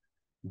up,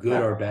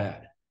 good or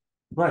bad.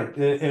 Right,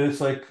 and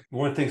it's like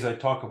one of the things I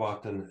talk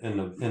about in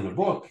the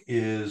book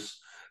is,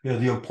 you know,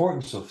 the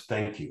importance of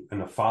thank you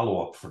and the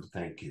follow up for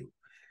thank you,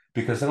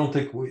 because I don't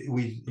think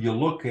you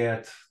look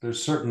at,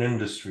 there's certain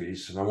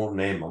industries, and I won't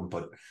name them,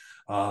 but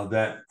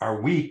that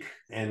are weak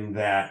in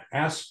that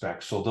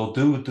aspect. So they'll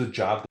do the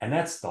job, and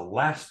that's the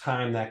last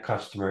time that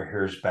customer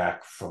hears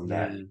back from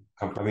that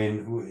company. I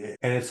mean,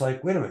 and it's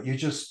like, wait a minute, you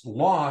just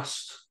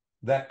lost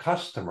that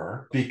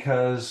customer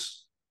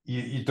because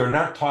they're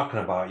not talking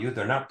about you,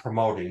 they're not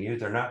promoting you,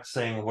 they're not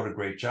saying what a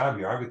great job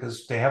you are,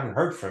 because they haven't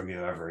heard from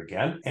you ever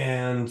again.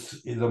 And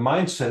the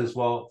mindset is,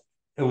 well,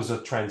 it was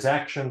a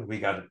transaction, we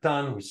got it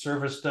done, we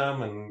serviced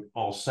them, and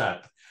all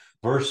set.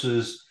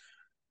 Versus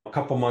a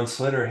couple months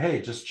later,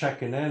 hey, just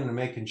checking in and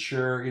making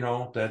sure, you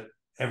know, that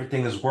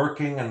everything is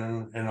working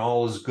and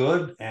all is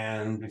good.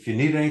 And if you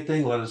need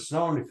anything, let us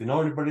know. And if you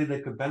know anybody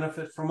that could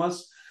benefit from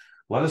us,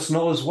 let us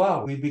know as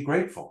well. We'd be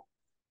grateful.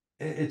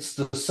 It's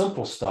the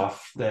simple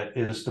stuff that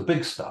is the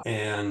big stuff.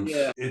 And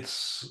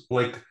it's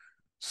like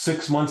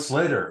 6 months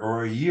later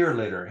or a year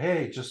later,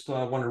 hey, just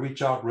want to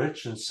reach out,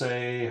 Rich, and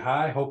say,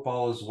 hi, hope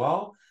all is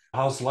well.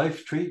 How's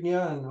life treating you?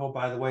 And oh,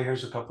 by the way,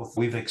 here's a couple.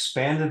 We've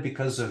expanded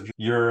because of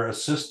your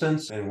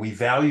assistance, and we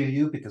value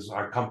you because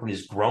our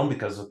company's grown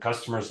because of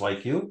customers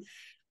like you.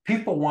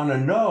 People want to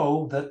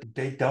know that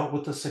they dealt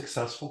with a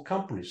successful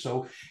company.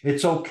 So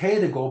it's okay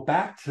to go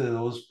back to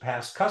those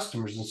past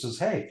customers and says,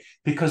 hey,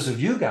 because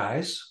of you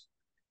guys,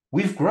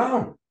 we've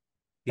grown.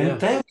 And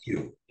thank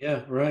you.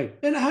 Yeah, right.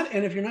 And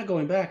if you're not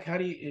going back, how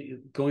do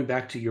you going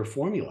back to your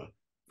formula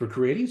for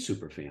creating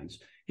Superfans?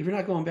 If you're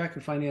not going back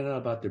and finding out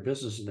about their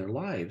business and their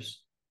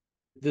lives,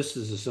 this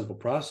is a simple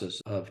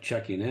process of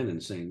checking in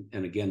and saying,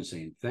 and again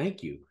saying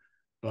thank you.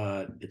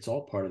 But it's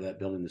all part of that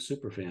building the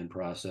Superfan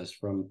process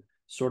from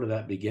sort of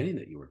that beginning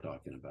that you were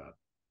talking about.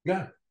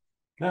 Yeah.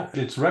 Yeah.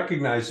 It's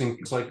recognizing,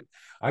 it's like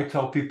I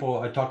tell people,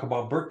 I talk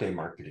about birthday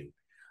marketing.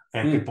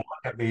 And people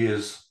look at me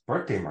as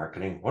birthday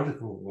marketing.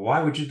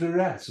 Why would you do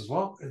that? It says,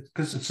 well,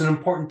 because it's an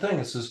important thing.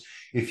 It says,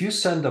 if you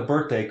send a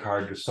birthday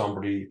card to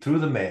somebody through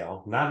the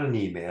mail, not an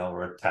email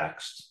or a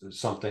text or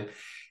something,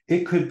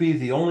 it could be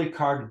the only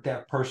card that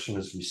that person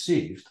has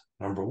received,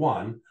 number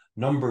one.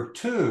 Number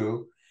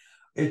two,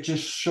 it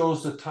just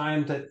shows the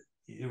time that,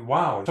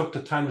 wow, it took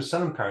the time to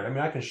send them card. I mean,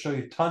 I can show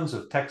you tons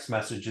of text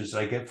messages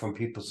I get from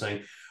people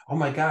saying, oh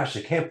my gosh,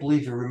 I can't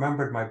believe you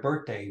remembered my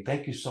birthday.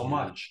 Thank you so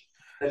much.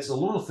 It's the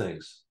little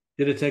things.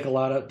 Did it take a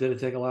lot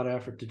of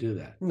effort to do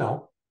that?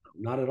 No,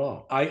 not at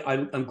all.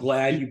 I'm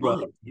glad you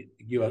brought up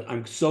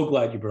I'm so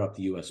glad you brought up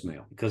the U.S.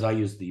 mail, because I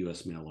use the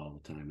U.S. mail all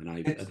the time,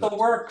 and it still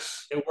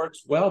works. It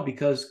works well,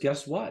 because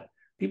guess what?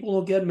 People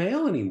don't get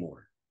mail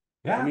anymore.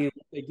 Yeah, I mean,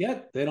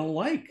 what they don't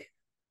like.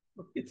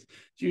 It's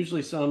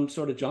usually some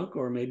sort of junk,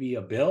 or maybe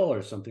a bill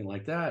or something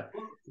like that.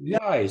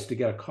 Guys, to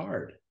get a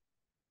card,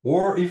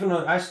 or even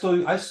I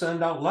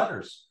send out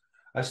letters.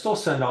 I still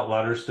send out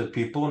letters to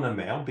people in the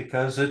mail,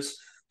 because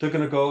they're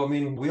going to go, I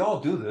mean, we all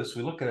do this.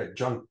 We look at a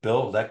junk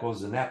bill, that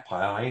goes in that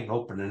pile. I ain't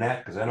opening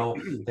that because I know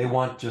they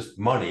want just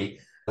money.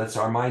 That's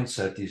our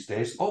mindset these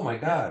days. Oh my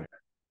God,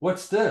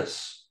 what's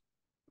this?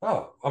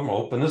 Oh, I'm going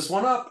to open this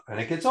one up, and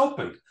it gets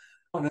opened.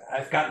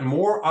 I've gotten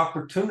more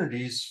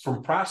opportunities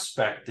from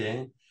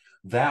prospecting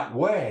that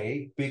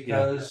way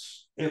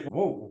because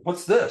whoa,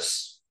 what's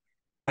this?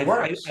 I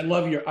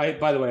love your,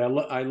 by the way,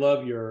 I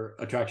love your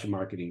attraction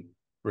marketing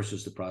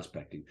versus the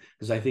prospecting,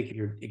 because I think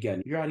you're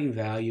adding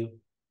value.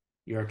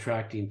 You're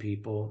attracting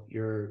people.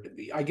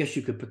 I guess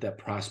you could put that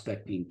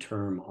prospecting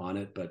term on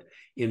it, but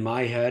in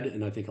my head,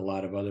 and I think a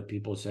lot of other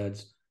people's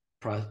heads,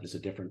 it's a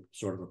different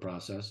sort of a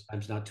process.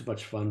 It's not too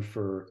much fun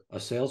for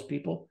a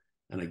salespeople,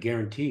 and I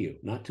guarantee you,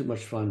 not too much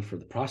fun for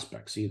the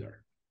prospects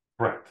either.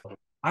 Right.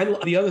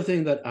 The other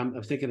thing that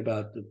I'm thinking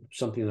about,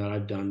 something that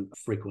I've done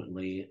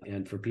frequently,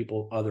 and for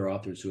other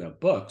authors who have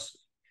books,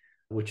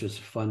 which is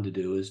fun to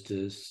do, is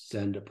to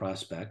send a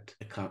prospect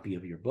a copy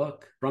of your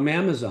book from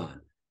Amazon.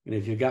 And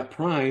if you've got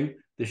Prime,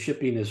 the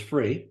shipping is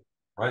free.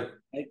 Right.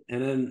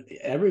 And then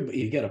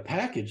you get a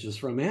package that's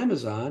from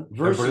Amazon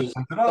versus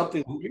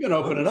something you're going to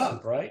open it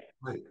up, right?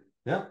 Right.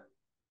 Yeah.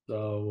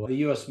 So the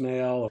U.S.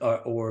 mail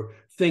or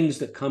things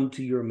that come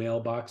to your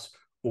mailbox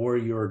or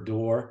your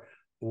door,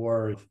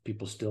 or if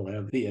people still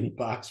have the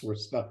inbox where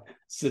stuff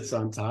sits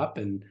on top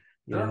and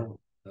you know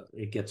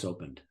it gets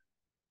opened.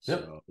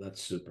 So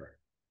that's super.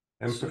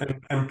 And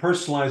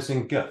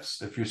personalizing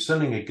gifts. If you're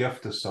sending a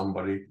gift to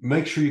somebody,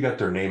 make sure you got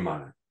their name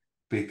on it.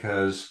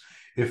 Because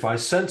if I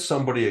sent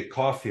somebody a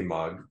coffee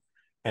mug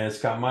and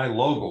it's got my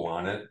logo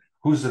on it,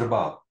 who's it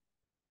about?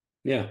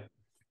 Yeah.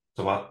 It's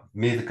about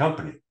me, the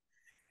company.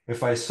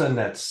 If I send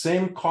that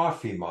same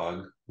coffee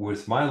mug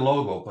with my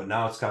logo, but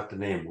now it's got the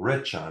name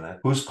Rich on it,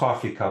 whose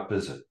coffee cup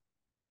is it?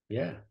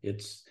 Yeah.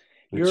 It's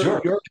yours.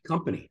 You're the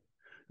company.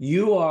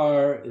 You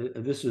are,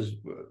 this is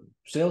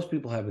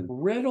salespeople have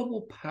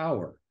incredible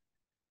power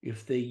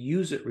if they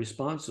use it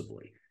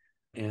responsibly.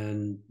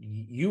 And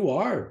you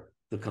are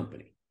the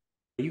company.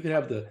 You could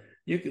have the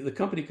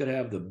company could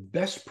have the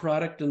best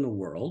product in the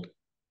world.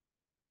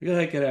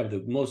 They could have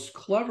the most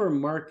clever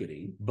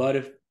marketing, but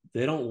if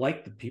they don't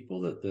like the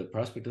people, that the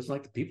prospect doesn't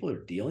like the people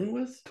they're dealing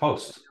with.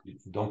 Toast.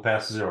 Don't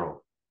pass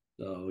zero.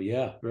 So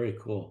yeah, very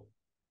cool.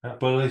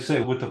 But like I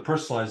say, with the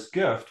personalized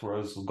gift, where I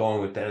was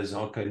going with that is,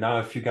 okay, now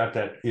if you got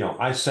that,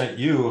 I sent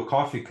you a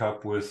coffee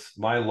cup with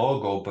my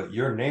logo, but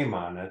your name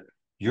on it,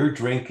 you're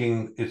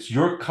drinking, it's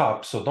your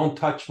cup, so don't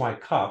touch my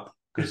cup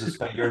because it's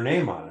got your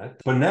name on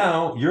it. But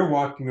now you're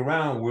walking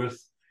around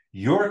with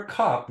your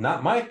cup,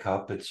 not my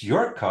cup, it's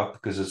your cup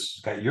because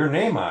it's got your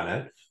name on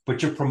it,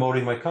 but you're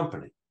promoting my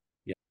company.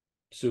 Yeah,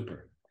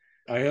 super.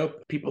 I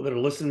hope people that are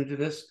listening to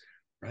this,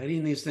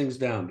 writing these things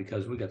down,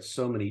 because we got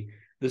so many,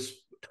 this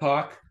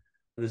talk,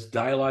 this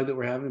dialogue that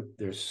we're having,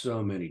 there's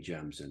so many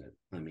gems in it.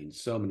 I mean,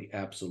 so many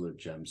absolute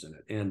gems in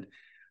it. And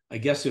I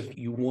guess if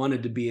you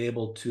wanted to be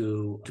able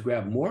to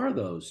grab more of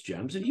those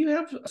gems, and you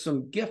have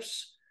some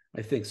gifts,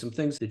 I think, some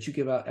things that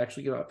you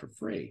actually give out for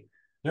free.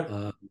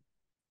 Yep.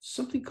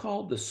 Something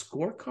called the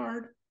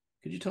scorecard.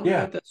 Could you tell me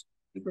about that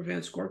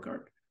Superfan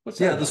scorecard? What's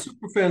that? Yeah, the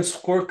Superfans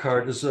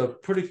scorecard is a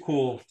pretty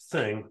cool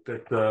thing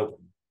that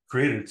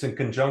created. It's in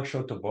conjunction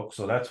with the book,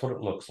 so that's what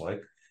it looks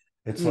like.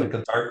 It's like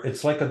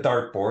a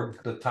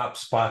dartboard. The top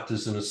spot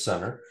is in the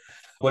center,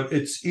 but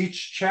it's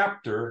each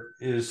chapter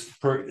is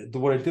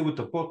what I did with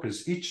the book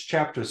is each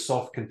chapter is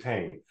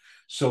self-contained.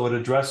 So it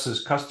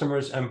addresses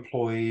customers,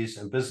 employees,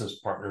 and business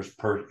partners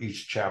per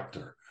each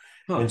chapter.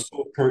 And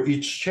so per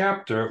each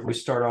chapter, we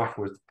start off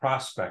with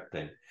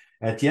prospecting.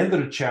 At the end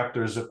of the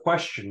chapter is a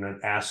question that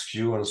asks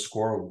you on a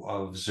score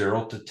of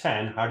 0 to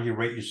 10, how do you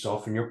rate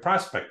yourself in your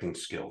prospecting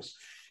skills?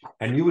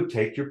 And you would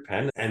take your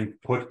pen and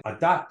put a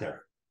dot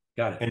there.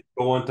 Got it. And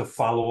go on to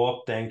follow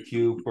up, thank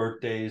you,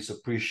 birthdays,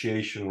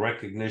 appreciation,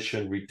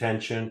 recognition,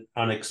 retention,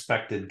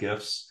 unexpected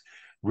gifts,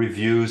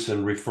 reviews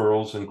and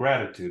referrals, and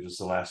gratitude is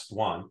the last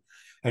one.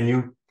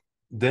 And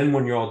then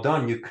when you're all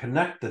done, you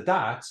connect the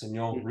dots and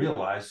you'll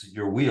realize that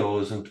your wheel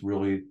isn't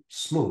really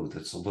smooth.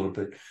 It's a little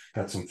bit,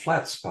 got some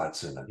flat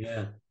spots in it.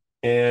 Yeah.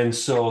 And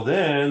so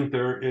then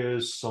there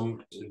is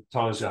it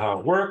tells you how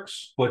it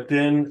works. But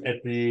then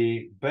at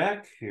the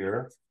back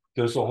here,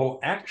 there's a whole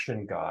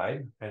action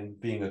guide, and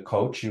being a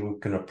coach, you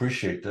can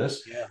appreciate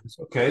this. Yeah.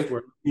 Okay.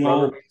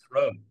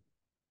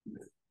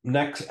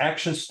 Next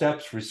action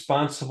steps,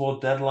 responsible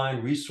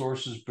deadline,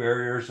 resources,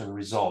 barriers, and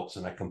results.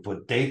 And I can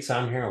put dates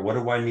on here. What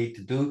do I need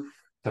to do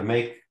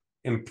to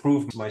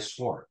improve my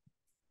score?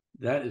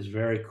 That is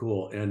very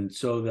cool. And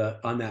so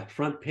on that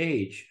front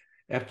page,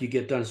 after you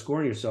get done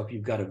scoring yourself,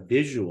 you've got a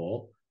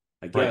visual.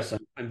 I guess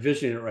I'm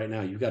visioning it right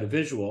now. You've got a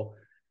visual,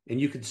 and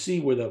you can see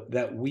where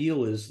that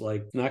wheel is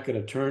like not going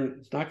to turn.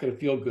 It's not going to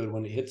feel good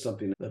when it hits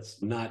something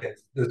that's not.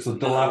 It's a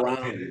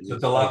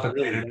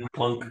dilapidated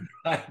clunk.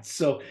 Right.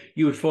 So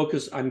you would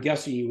focus. I'm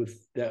guessing you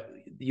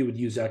would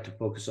use that to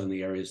focus on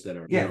the areas that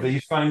are.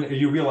 But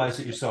you realize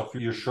it yourself.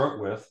 You're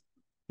short with.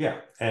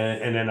 Yeah,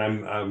 and then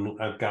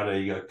I've got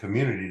a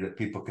community that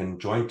people can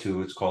join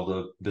to. It's called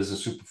the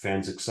Business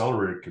Superfans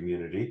Accelerator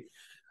Community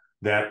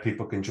that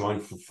people can join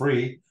for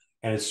free.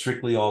 And it's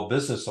strictly all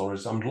business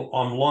owners. I'm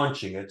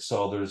launching it,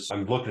 so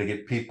I'm looking to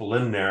get people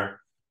in there,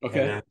 and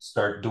then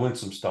start doing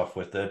some stuff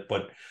with it.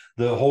 But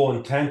the whole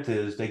intent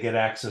is they get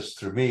access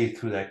through me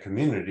through that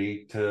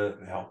community to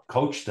help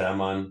coach them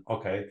on,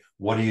 okay,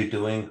 what are you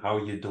doing, how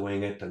are you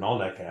doing it, and all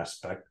that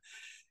aspect.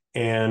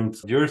 And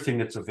the other thing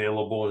that's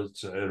available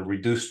is at a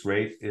reduced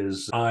rate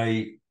is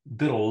I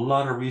did a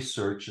lot of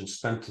research and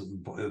spent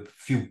a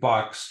few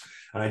bucks,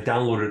 and I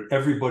downloaded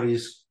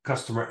everybody's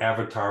customer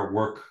avatar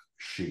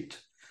worksheet.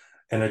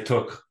 And I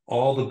took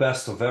all the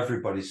best of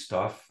everybody's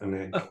stuff and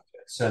then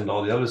send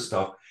all the other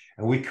stuff.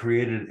 And we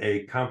created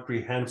a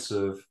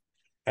comprehensive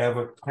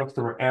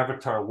customer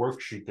avatar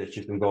worksheet that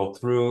you can go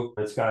through.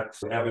 It's got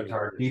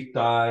avatar deep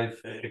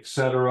dive,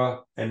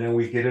 etc. And then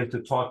we get into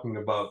talking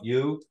about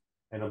you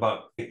and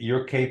about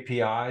your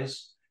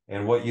KPIs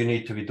and what you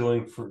need to be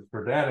doing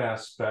for that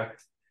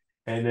aspect.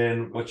 And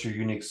then what's your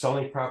unique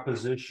selling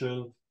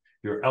proposition,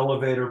 your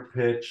elevator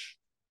pitch,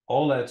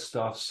 all that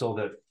stuff, so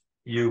that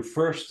you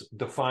first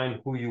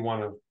define who you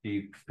want to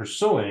be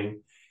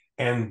pursuing,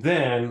 and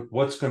then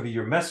what's going to be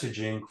your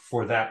messaging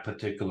for that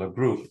particular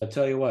group. I'll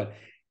tell you what,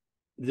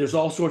 there's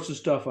all sorts of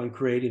stuff on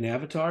creating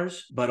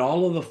avatars, but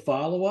all of the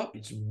follow-up,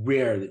 it's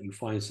rare that you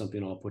find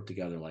something all put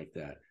together like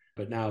that.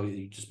 But now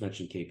you just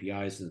mentioned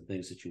KPIs and the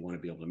things that you want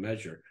to be able to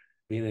measure.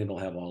 Being able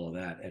to have all of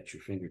that at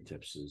your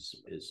fingertips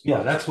is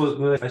yeah, that's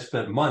what I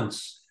spent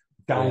months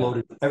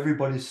downloaded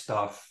everybody's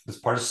stuff as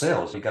part of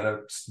sales. You got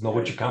to know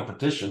what your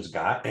competition's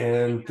got.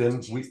 And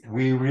then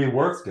we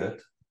reworked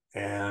it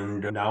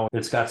And now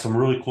it's got some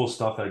really cool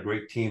stuff. A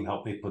great team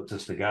helped me put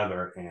this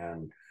together.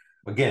 And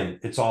again,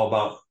 it's all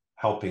about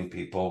helping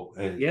people.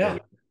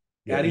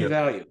 Adding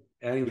value.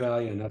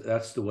 And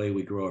that's the way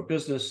we grow our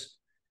business.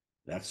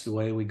 That's the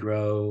way we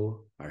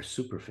grow our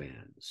super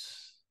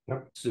fans.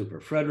 Yep. Super.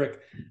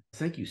 Frederick,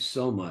 thank you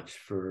so much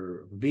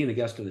for being a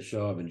guest of the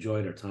show. I've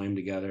enjoyed our time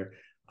together.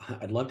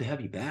 I'd love to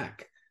have you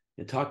back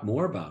and talk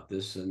more about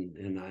this,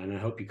 and I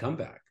hope you come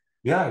back.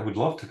 Yeah, I would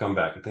love to come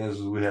back. I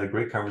think we had a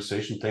great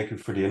conversation. Thank you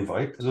for the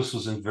invite. This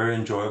was very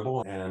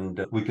enjoyable,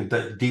 and we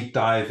could deep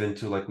dive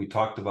into, like we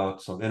talked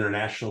about, some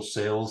international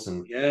sales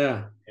and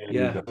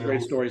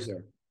great stories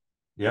there.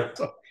 Yep.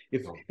 So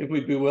if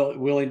we'd be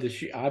willing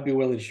to, I'd be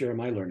willing to share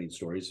my learning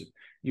stories. If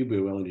you'd be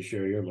willing to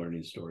share your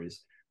learning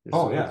stories.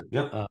 Yep.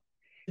 How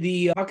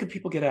can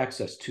people get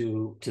access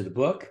to the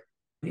book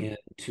and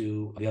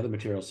to the other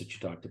materials that you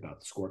talked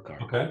about, the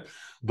scorecard? Okay.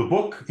 The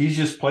book,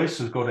 easiest place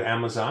is go to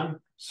Amazon,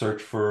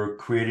 search for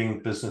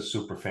Creating Business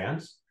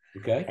Superfans.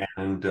 Okay.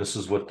 And this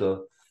is what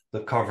the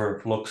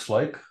cover looks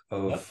like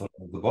of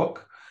the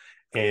book.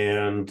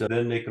 And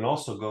then they can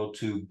also go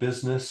to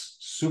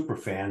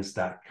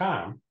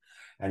businesssuperfans.com,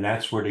 and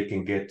that's where they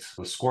can get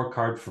the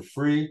scorecard for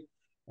free,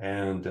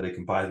 and they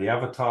can buy the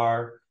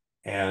avatar.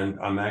 And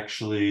I'm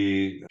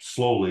actually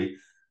slowly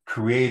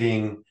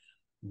creating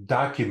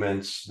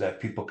documents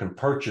that people can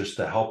purchase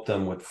to help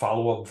them with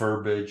follow-up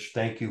verbiage,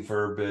 thank you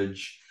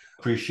verbiage,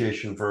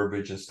 appreciation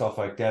verbiage, and stuff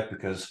like that.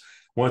 Because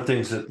one of the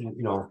things that,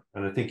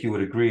 and I think you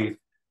would agree,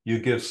 you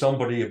give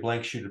somebody a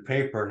blank sheet of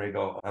paper and they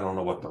go, I don't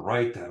know what to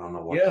write. I don't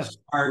know what to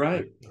start.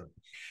 Right.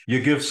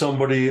 You give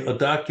somebody a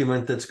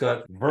document that's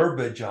got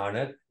verbiage on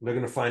it, they're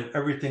going to find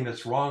everything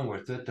that's wrong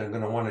with it. They're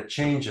going to want to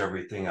change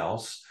everything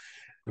else.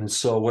 And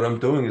so what I'm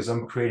doing is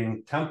I'm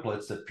creating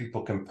templates that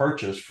people can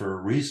purchase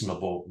for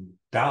reasonable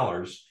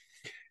dollars.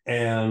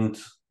 And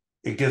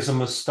it gives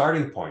them a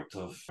starting point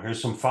of,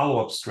 here's some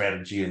follow-up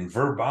strategy and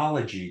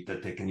verbology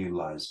that they can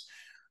utilize.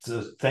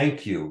 To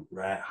thank you,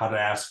 right? How to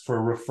ask for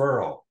a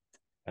referral.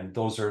 And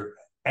those are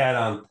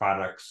add-on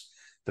products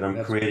that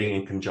I'm creating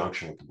in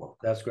conjunction with the book.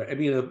 That's great. I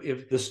mean,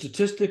 if the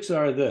statistics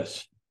are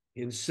this,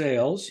 in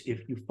sales,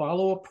 if you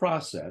follow a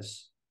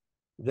process,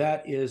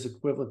 that is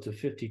equivalent to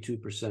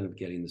 52% of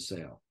getting the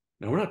sale.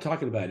 Now, we're not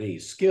talking about any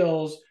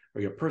skills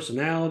or your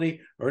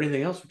personality or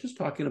anything else. We're just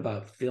talking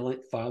about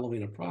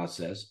following a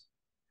process,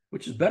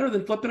 which is better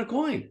than flipping a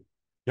coin.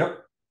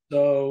 Yep.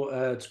 So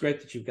it's great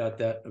that you've got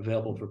that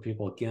available for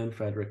people. Again,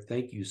 Frederick,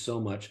 thank you so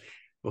much.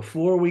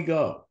 Before we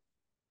go,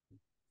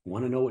 I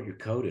want to know what your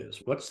code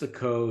is. What's the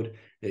code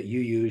that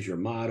you use, your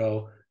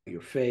motto,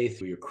 your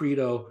faith, or your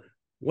credo?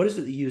 What is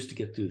it that you use to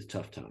get through the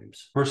tough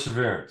times?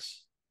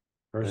 Perseverance.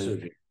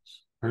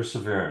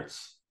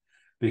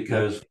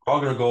 Because we're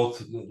all going to go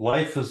through,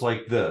 life is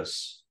like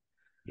this.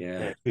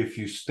 Yeah. If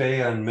you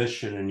stay on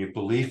mission and you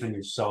believe in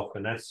yourself,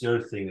 and that's the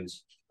other thing,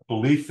 is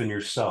belief in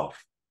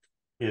yourself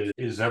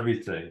is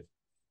everything.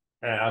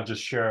 And I'll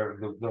just share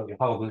to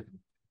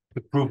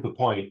prove the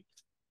point.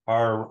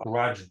 Our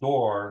garage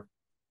door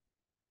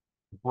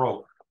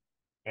broke,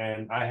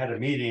 and I had a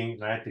meeting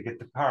and I had to get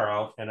the car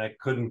out, and I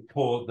couldn't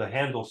pull the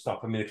handle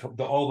stuff. I mean,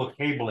 all the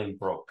cabling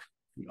broke.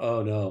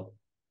 Oh no.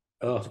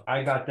 Oh.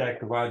 I got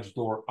that garage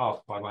door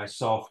up by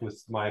myself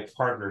with my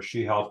partner.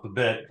 She helped a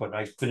bit, but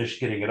I finished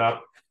getting it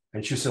up.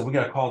 And she said, we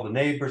got to call the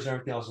neighbors and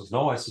everything else. I said,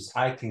 no,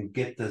 I can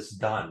get this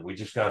done. We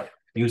just got to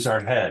use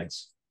our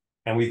heads.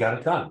 And we got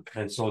it done.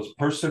 And so it's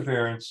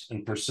perseverance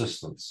and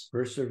persistence.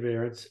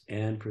 Perseverance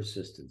and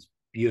persistence.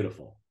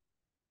 Beautiful.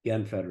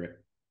 Again, Frederick,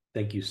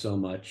 thank you so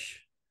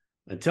much.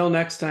 Until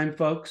next time,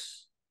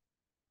 folks,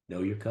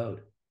 know your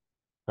code.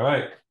 All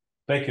right.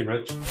 Thank you,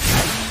 Rich.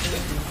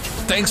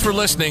 Thanks for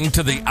listening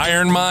to the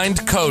Iron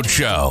Mind Code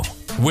Show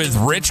with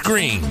Rich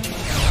Green.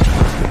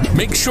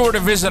 Make sure to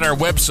visit our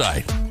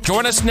website.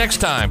 Join us next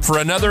time for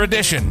another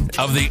edition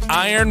of the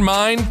Iron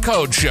Mind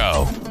Code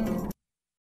Show.